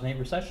 2008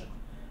 recession.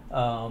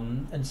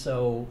 And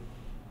so,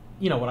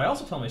 what I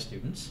also tell my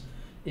students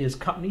is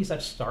companies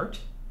that start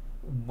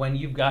when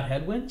you've got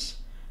headwinds,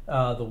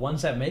 the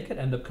ones that make it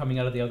end up coming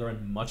out of the other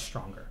end much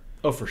stronger.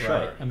 Oh, for sure.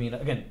 Right? I mean,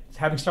 again,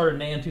 having started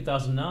Neya in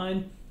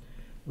 2009,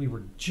 we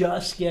were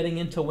just getting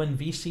into when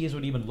VCs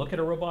would even look at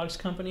a robotics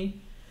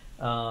company.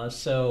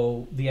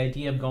 So the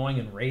idea of going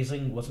and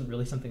raising wasn't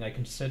really something I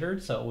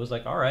considered. So it was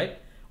like, all right,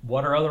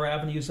 what are other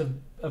avenues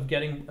of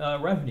getting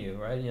revenue,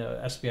 right?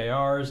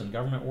 SBIRs and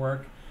government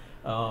work.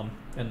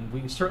 And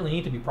we certainly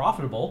need to be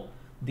profitable.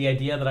 The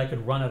idea that I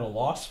could run at a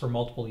loss for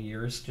multiple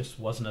years just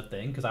wasn't a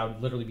thing because I would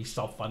literally be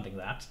self-funding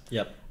that.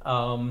 Yep.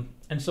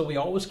 And so we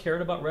always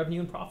cared about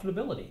revenue and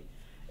profitability.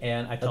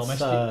 And I tell my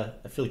students,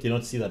 I feel like you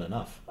don't see that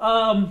enough.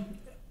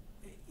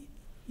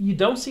 You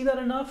don't see that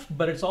enough,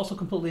 but it's also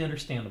completely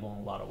understandable in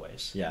a lot of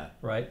ways. Yeah.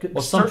 Right?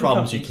 Well, some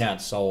problems you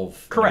can't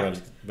solve correct.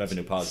 in a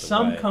revenue positive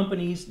Some way.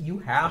 companies you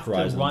have to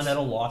run at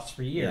a loss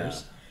for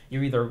years.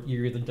 Yeah.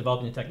 You're either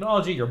developing a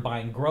technology, you're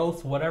buying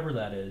growth, whatever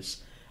that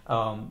is.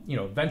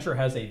 Venture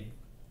has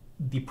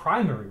the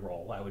primary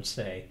role, I would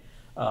say,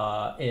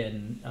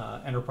 in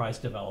enterprise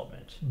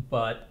development.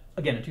 But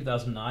again, in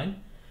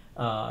 2009,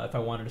 if I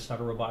wanted to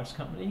start a robotics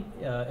company,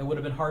 it would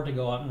have been hard to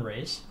go out and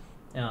raise.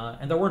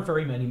 And there weren't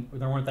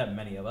that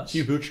many of us. So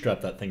you bootstrapped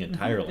that thing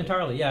entirely.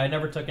 Entirely, yeah. I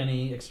never took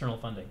any external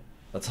funding.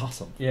 That's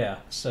awesome. Yeah.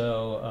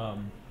 So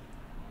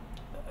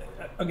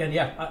again,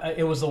 yeah,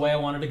 it was the way I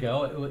wanted to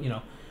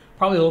go.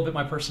 Probably a little bit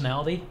my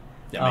personality.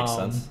 Yeah, makes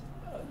sense.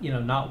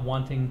 Not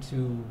wanting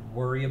to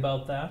worry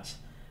about that,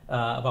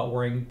 not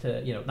wanting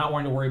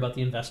to worry about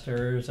the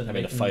investors and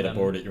having to fight a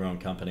board at your own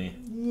company.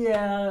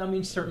 Yeah, I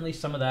mean, certainly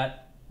some of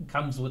that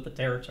comes with the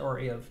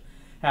territory of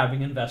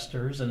having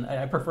investors, and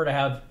I prefer to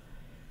have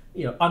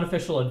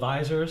unofficial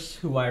advisors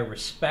who I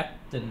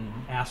respect and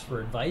ask for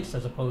advice,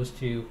 as opposed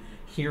to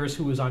here's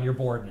who is on your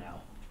board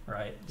now,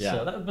 right? Yeah.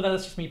 So but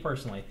that's just me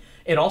personally.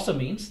 It also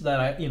means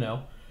that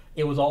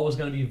it was always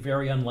going to be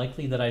very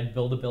unlikely that I'd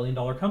build $1 billion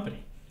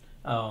company,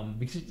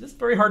 because it's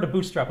very hard to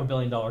bootstrap $1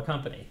 billion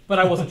company. But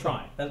I wasn't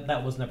trying.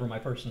 That was never my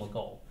personal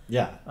goal.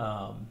 Yeah.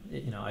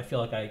 I feel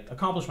like I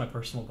accomplished my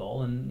personal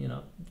goal, and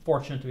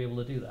fortunate to be able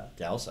to do that.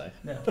 Yeah, I'll say.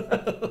 Yeah.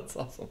 That's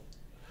awesome.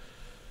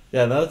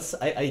 Yeah,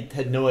 I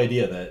had no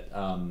idea that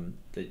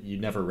that you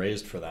never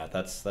raised for that.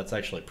 That's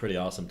actually pretty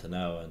awesome to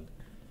know. And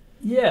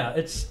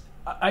yeah,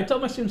 I tell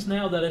my students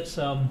now that it's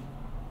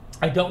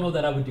I don't know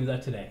that I would do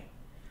that today.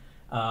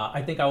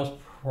 I think I was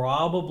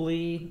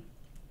probably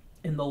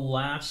in the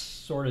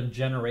last sort of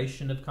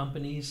generation of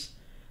companies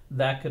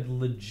that could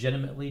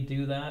legitimately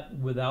do that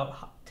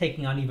without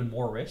taking on even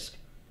more risk.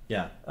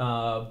 Yeah.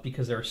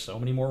 Because there are so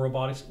many more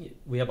robotics.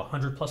 We have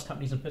 100+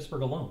 companies in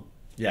Pittsburgh alone.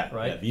 Yeah,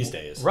 right. Yeah, these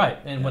days. Right,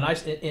 and when I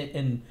was at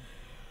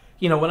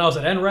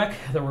NREC,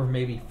 there were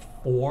maybe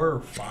 4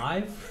 or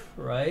 5.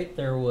 Right,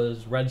 there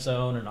was Red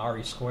Zone and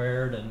RE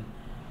Squared and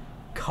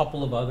a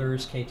couple of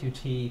others,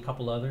 K2T, a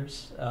couple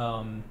others.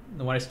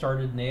 When I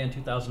started Neya in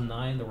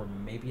 2009, there were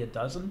maybe a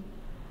dozen.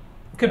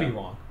 Could be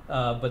wrong,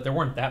 but there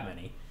weren't that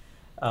many.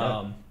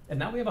 And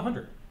now we have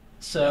 100.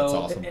 So that's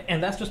awesome.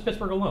 And that's just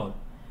Pittsburgh alone,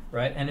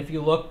 right? And if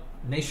you look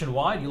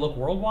nationwide, you look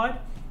worldwide,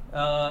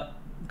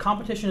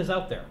 competition is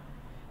out there.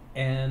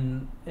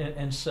 And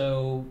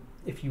so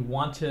if you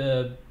want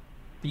to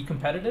be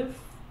competitive,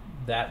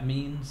 that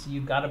means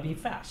you've got to be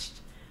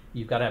fast.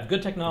 You've got to have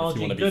good technology,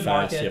 if you want to good be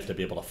fast, market, you have to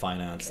be able to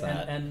finance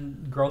that.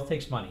 And growth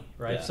takes money,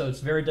 right? Yeah. So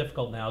it's very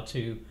difficult now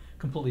to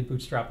completely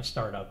bootstrap a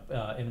startup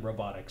in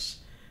robotics.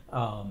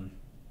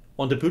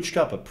 Well, to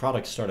bootstrap a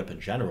product startup in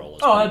general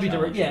is that'd be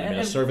different. Yeah, Yeah, I mean,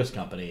 and a service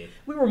company.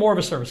 We were more of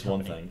a service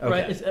One company, thing.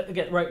 right? Okay.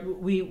 Again, right.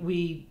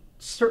 We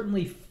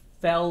certainly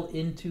fell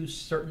into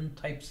certain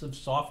types of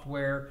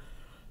software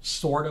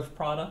sort of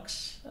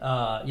products,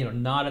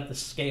 not at the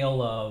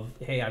scale of,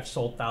 hey, I've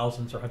sold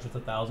thousands or hundreds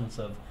of thousands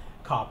of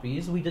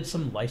copies. We did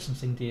some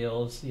licensing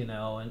deals,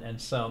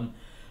 and some,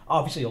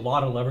 obviously a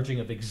lot of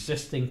leveraging of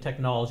existing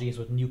technologies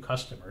with new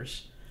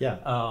customers. Yeah.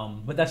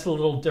 But that's a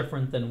little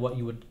different than what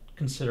you would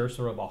consider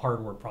sort of a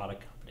hardware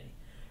product company.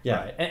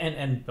 Yeah. Right?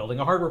 And building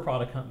a hardware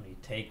product company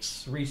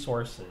takes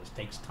resources,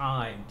 takes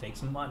time,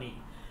 takes money.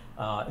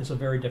 It's a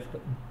very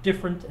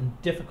different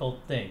and difficult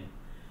thing.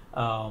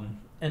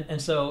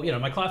 And so,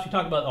 my class, we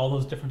talk about all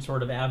those different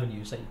sort of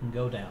avenues that you can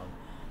go down,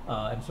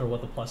 and sort of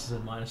what the pluses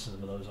and minuses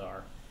of those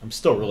are. I'm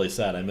still really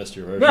sad I missed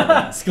your version of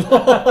that school.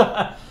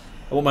 I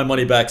want my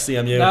money back,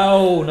 CMU.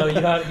 No,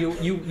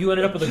 you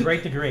ended up with a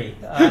great degree.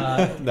 No,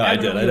 I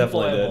did. I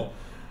definitely did.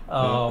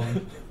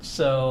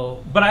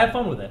 But I have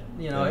fun with it.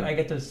 I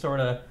get to sort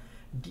of,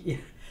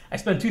 I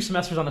spent 2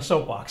 semesters on a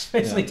soapbox,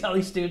 basically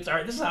telling students, all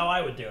right, this is how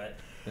I would do it.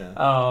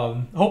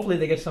 Hopefully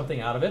they get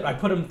something out of it. I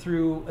put them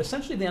through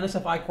essentially the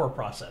NSFI core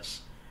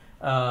process.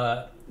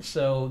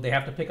 So they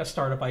have to pick a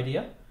startup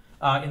idea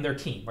in their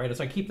team, right?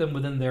 So I keep them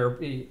within their,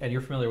 and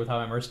you're familiar with how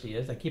MRSD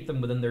is, I keep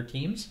them within their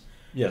teams.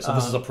 Yeah, so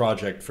this is a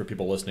project for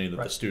people listening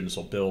that the students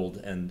will build,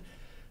 and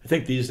I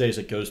think these days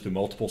it goes through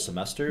multiple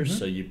semesters,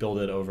 so you build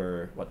it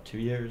over, what, 2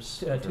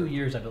 years? 2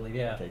 years, I believe,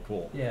 yeah. Okay,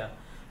 cool. Yeah.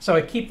 So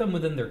I keep them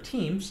within their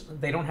teams.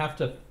 They don't have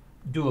to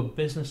do a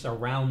business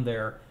around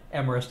their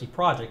MRSD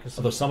project.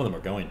 Although some of them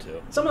are going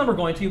to. Some of them are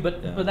going to,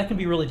 but that can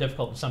be really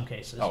difficult in some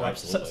cases. Oh, right?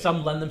 absolutely.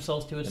 Some lend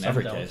themselves to it, in some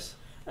every don't. Case.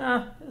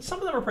 Some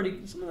of them are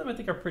pretty. Some of them I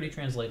think are pretty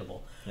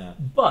translatable. Yeah.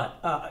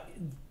 But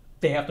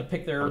they have to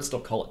pick their. I would still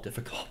call it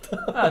difficult.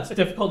 It's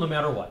difficult no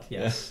matter what.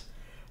 Yes.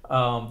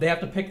 Yeah. They have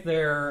to pick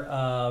their.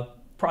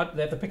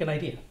 They have to pick an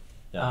idea.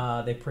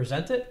 Yeah. They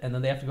present it, and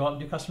then they have to go out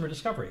and do customer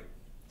discovery.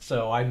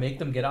 So I make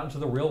them get out into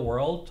the real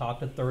world,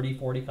 talk to 30,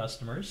 40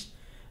 customers,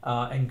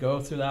 and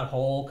go through that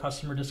whole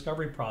customer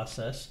discovery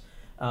process.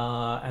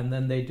 And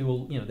then they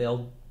do.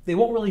 They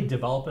won't really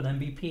develop an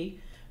MVP,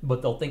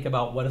 but they'll think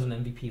about what does an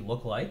MVP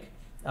look like.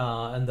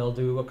 And they'll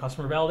do a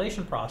customer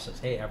validation process.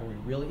 Hey, have we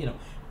really,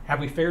 have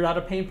we figured out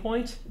a pain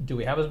point? Do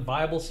we have a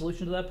viable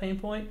solution to that pain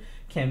point?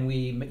 Can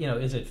we,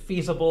 is it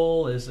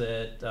feasible? Is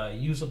it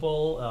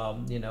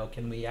usable?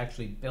 Can we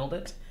actually build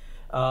it?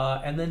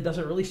 And then does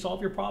it really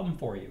solve your problem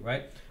for you,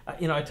 right?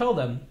 I tell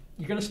them,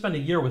 you're going to spend a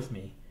year with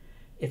me.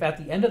 If at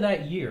the end of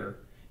that year,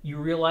 you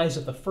realize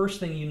that the first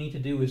thing you need to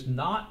do is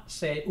not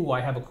say, ooh,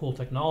 I have a cool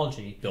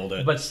technology. Build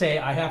it. But say,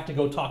 I have to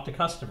go talk to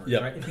customers,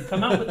 right? If you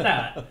come out with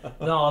that,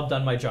 then I'll have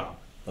done my job.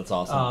 That's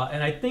awesome.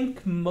 And I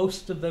think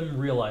most of them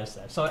realize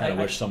that. So I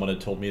wish someone had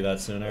told me that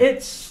sooner.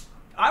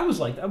 I was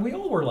like that. We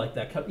all were like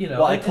that.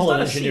 Well, I call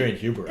it engineering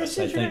hubris. It's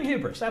engineering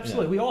hubris.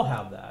 Absolutely. Yeah. We all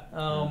have that.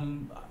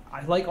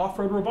 I like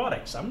off-road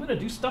robotics. I'm going to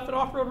do stuff in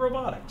off-road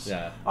robotics.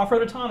 Yeah.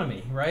 Off-road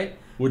autonomy, right?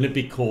 Wouldn't it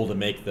be cool to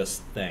make this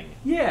thing?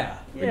 Yeah.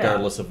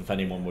 Regardless of if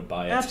anyone would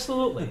buy it.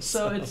 Absolutely.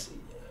 So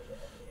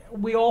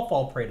we all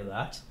fall prey to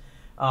that.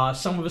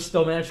 Some of us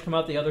still manage to come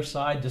out the other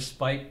side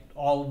despite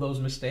all of those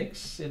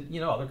mistakes. And,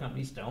 other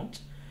companies don't.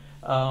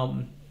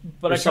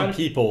 But some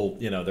people,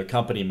 their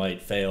company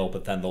might fail,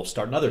 but then they'll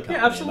start another company.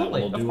 Yeah,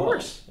 absolutely. Of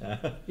course.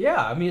 Well.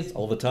 Yeah, I mean, it's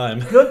all the time.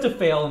 Good to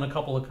fail in a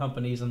couple of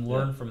companies and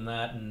learn from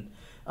that. And,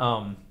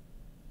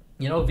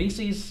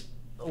 VCs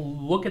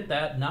look at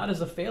that not as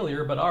a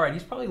failure, but all right,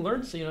 he's probably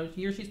learned,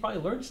 he or she's probably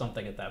learned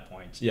something at that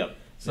point. Yep.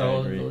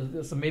 So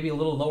maybe a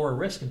little lower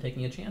risk in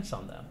taking a chance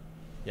on them.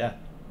 Yeah.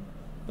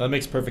 That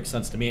makes perfect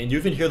sense to me. And you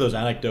even hear those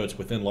anecdotes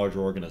within larger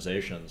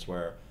organizations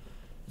where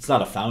it's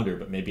not a founder,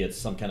 but maybe it's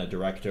some kind of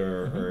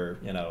director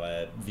or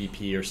a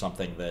VP or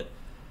something that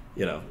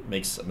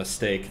makes a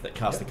mistake that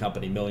costs the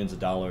company millions of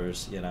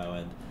dollars.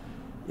 And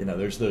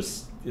there's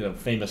those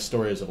famous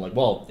stories of like,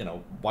 well,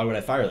 why would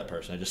I fire that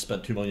person? I just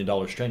spent $2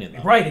 million training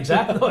them. Right,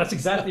 exactly. That's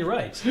exactly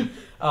right.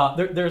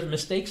 There's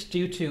mistakes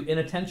due to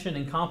inattention,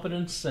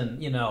 incompetence,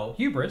 and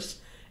hubris,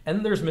 and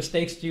then there's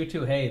mistakes due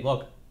to, hey,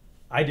 look,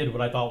 I did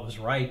what I thought was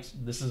right.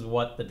 This is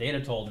what the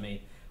data told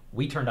me.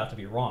 We turned out to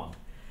be wrong,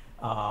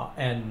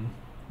 and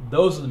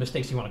those are the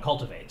mistakes you want to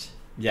cultivate.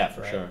 Yeah,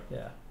 for sure.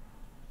 Yeah.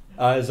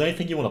 Is there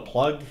anything you want to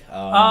plug?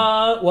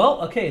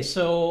 Well, okay,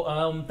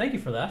 so thank you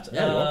for that.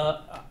 Yeah,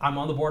 I'm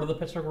on the board of the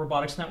Pittsburgh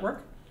Robotics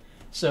Network.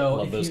 So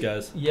love those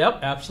guys. Yep,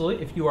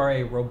 absolutely. If you are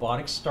a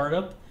robotics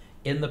startup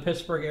in the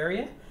Pittsburgh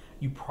area,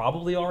 you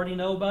probably already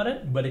know about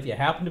it, but if you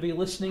happen to be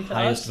listening to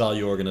Highest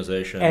value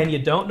organization. And you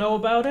don't know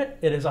about it,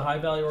 it is a high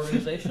value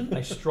organization.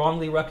 I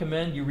strongly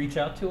recommend you reach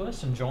out to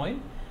us and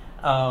join.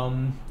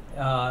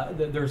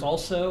 There's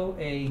also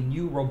a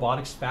new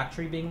robotics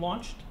factory being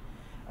launched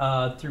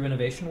through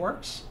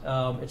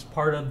InnovationWorks. It's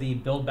part of the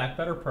Build Back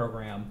Better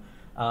program.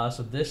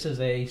 So this is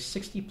a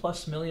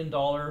 $60+ million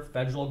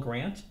federal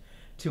grant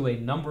to a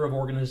number of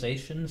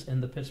organizations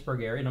in the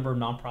Pittsburgh area, a number of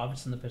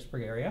nonprofits in the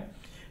Pittsburgh area,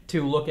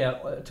 to look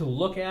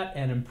at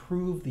and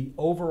improve the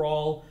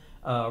overall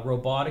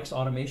robotics,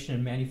 automation,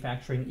 and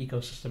manufacturing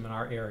ecosystem in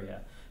our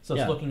area. So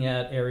it's looking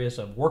at areas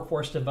of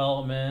workforce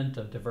development,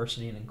 of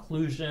diversity and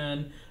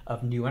inclusion,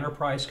 of new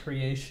enterprise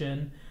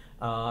creation.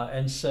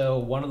 And so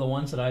one of the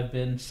ones that I've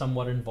been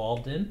somewhat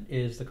involved in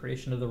is the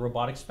creation of the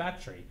robotics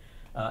factory.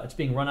 It's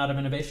being run out of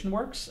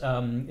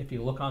InnovationWorks. If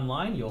you look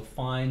online, you'll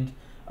find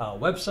a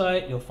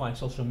website, you'll find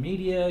social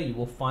media, you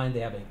will find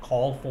they have a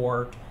call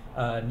for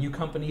new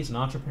companies and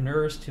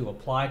entrepreneurs to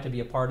apply to be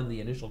a part of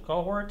the initial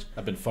cohort.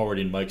 I've been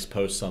forwarding Mike's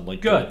posts on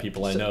LinkedIn to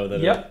people I know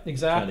that are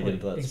trying to get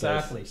into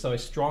that space. So I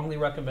strongly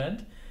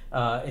recommend,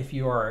 if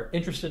you are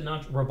interested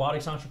in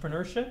robotics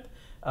entrepreneurship,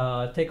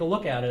 take a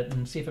look at it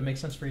and see if it makes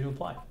sense for you to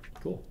apply.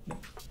 Cool.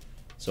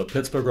 So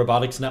Pittsburgh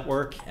Robotics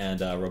Network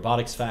and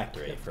Robotics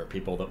Factory for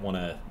people that want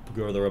to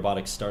grow the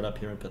robotics startup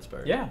here in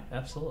Pittsburgh. Yeah,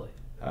 absolutely.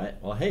 All right.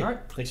 Well, hey,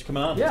 thanks for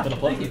coming on. Yeah, it's been a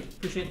pleasure. Thank you.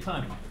 Appreciate the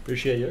time.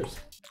 Appreciate yours.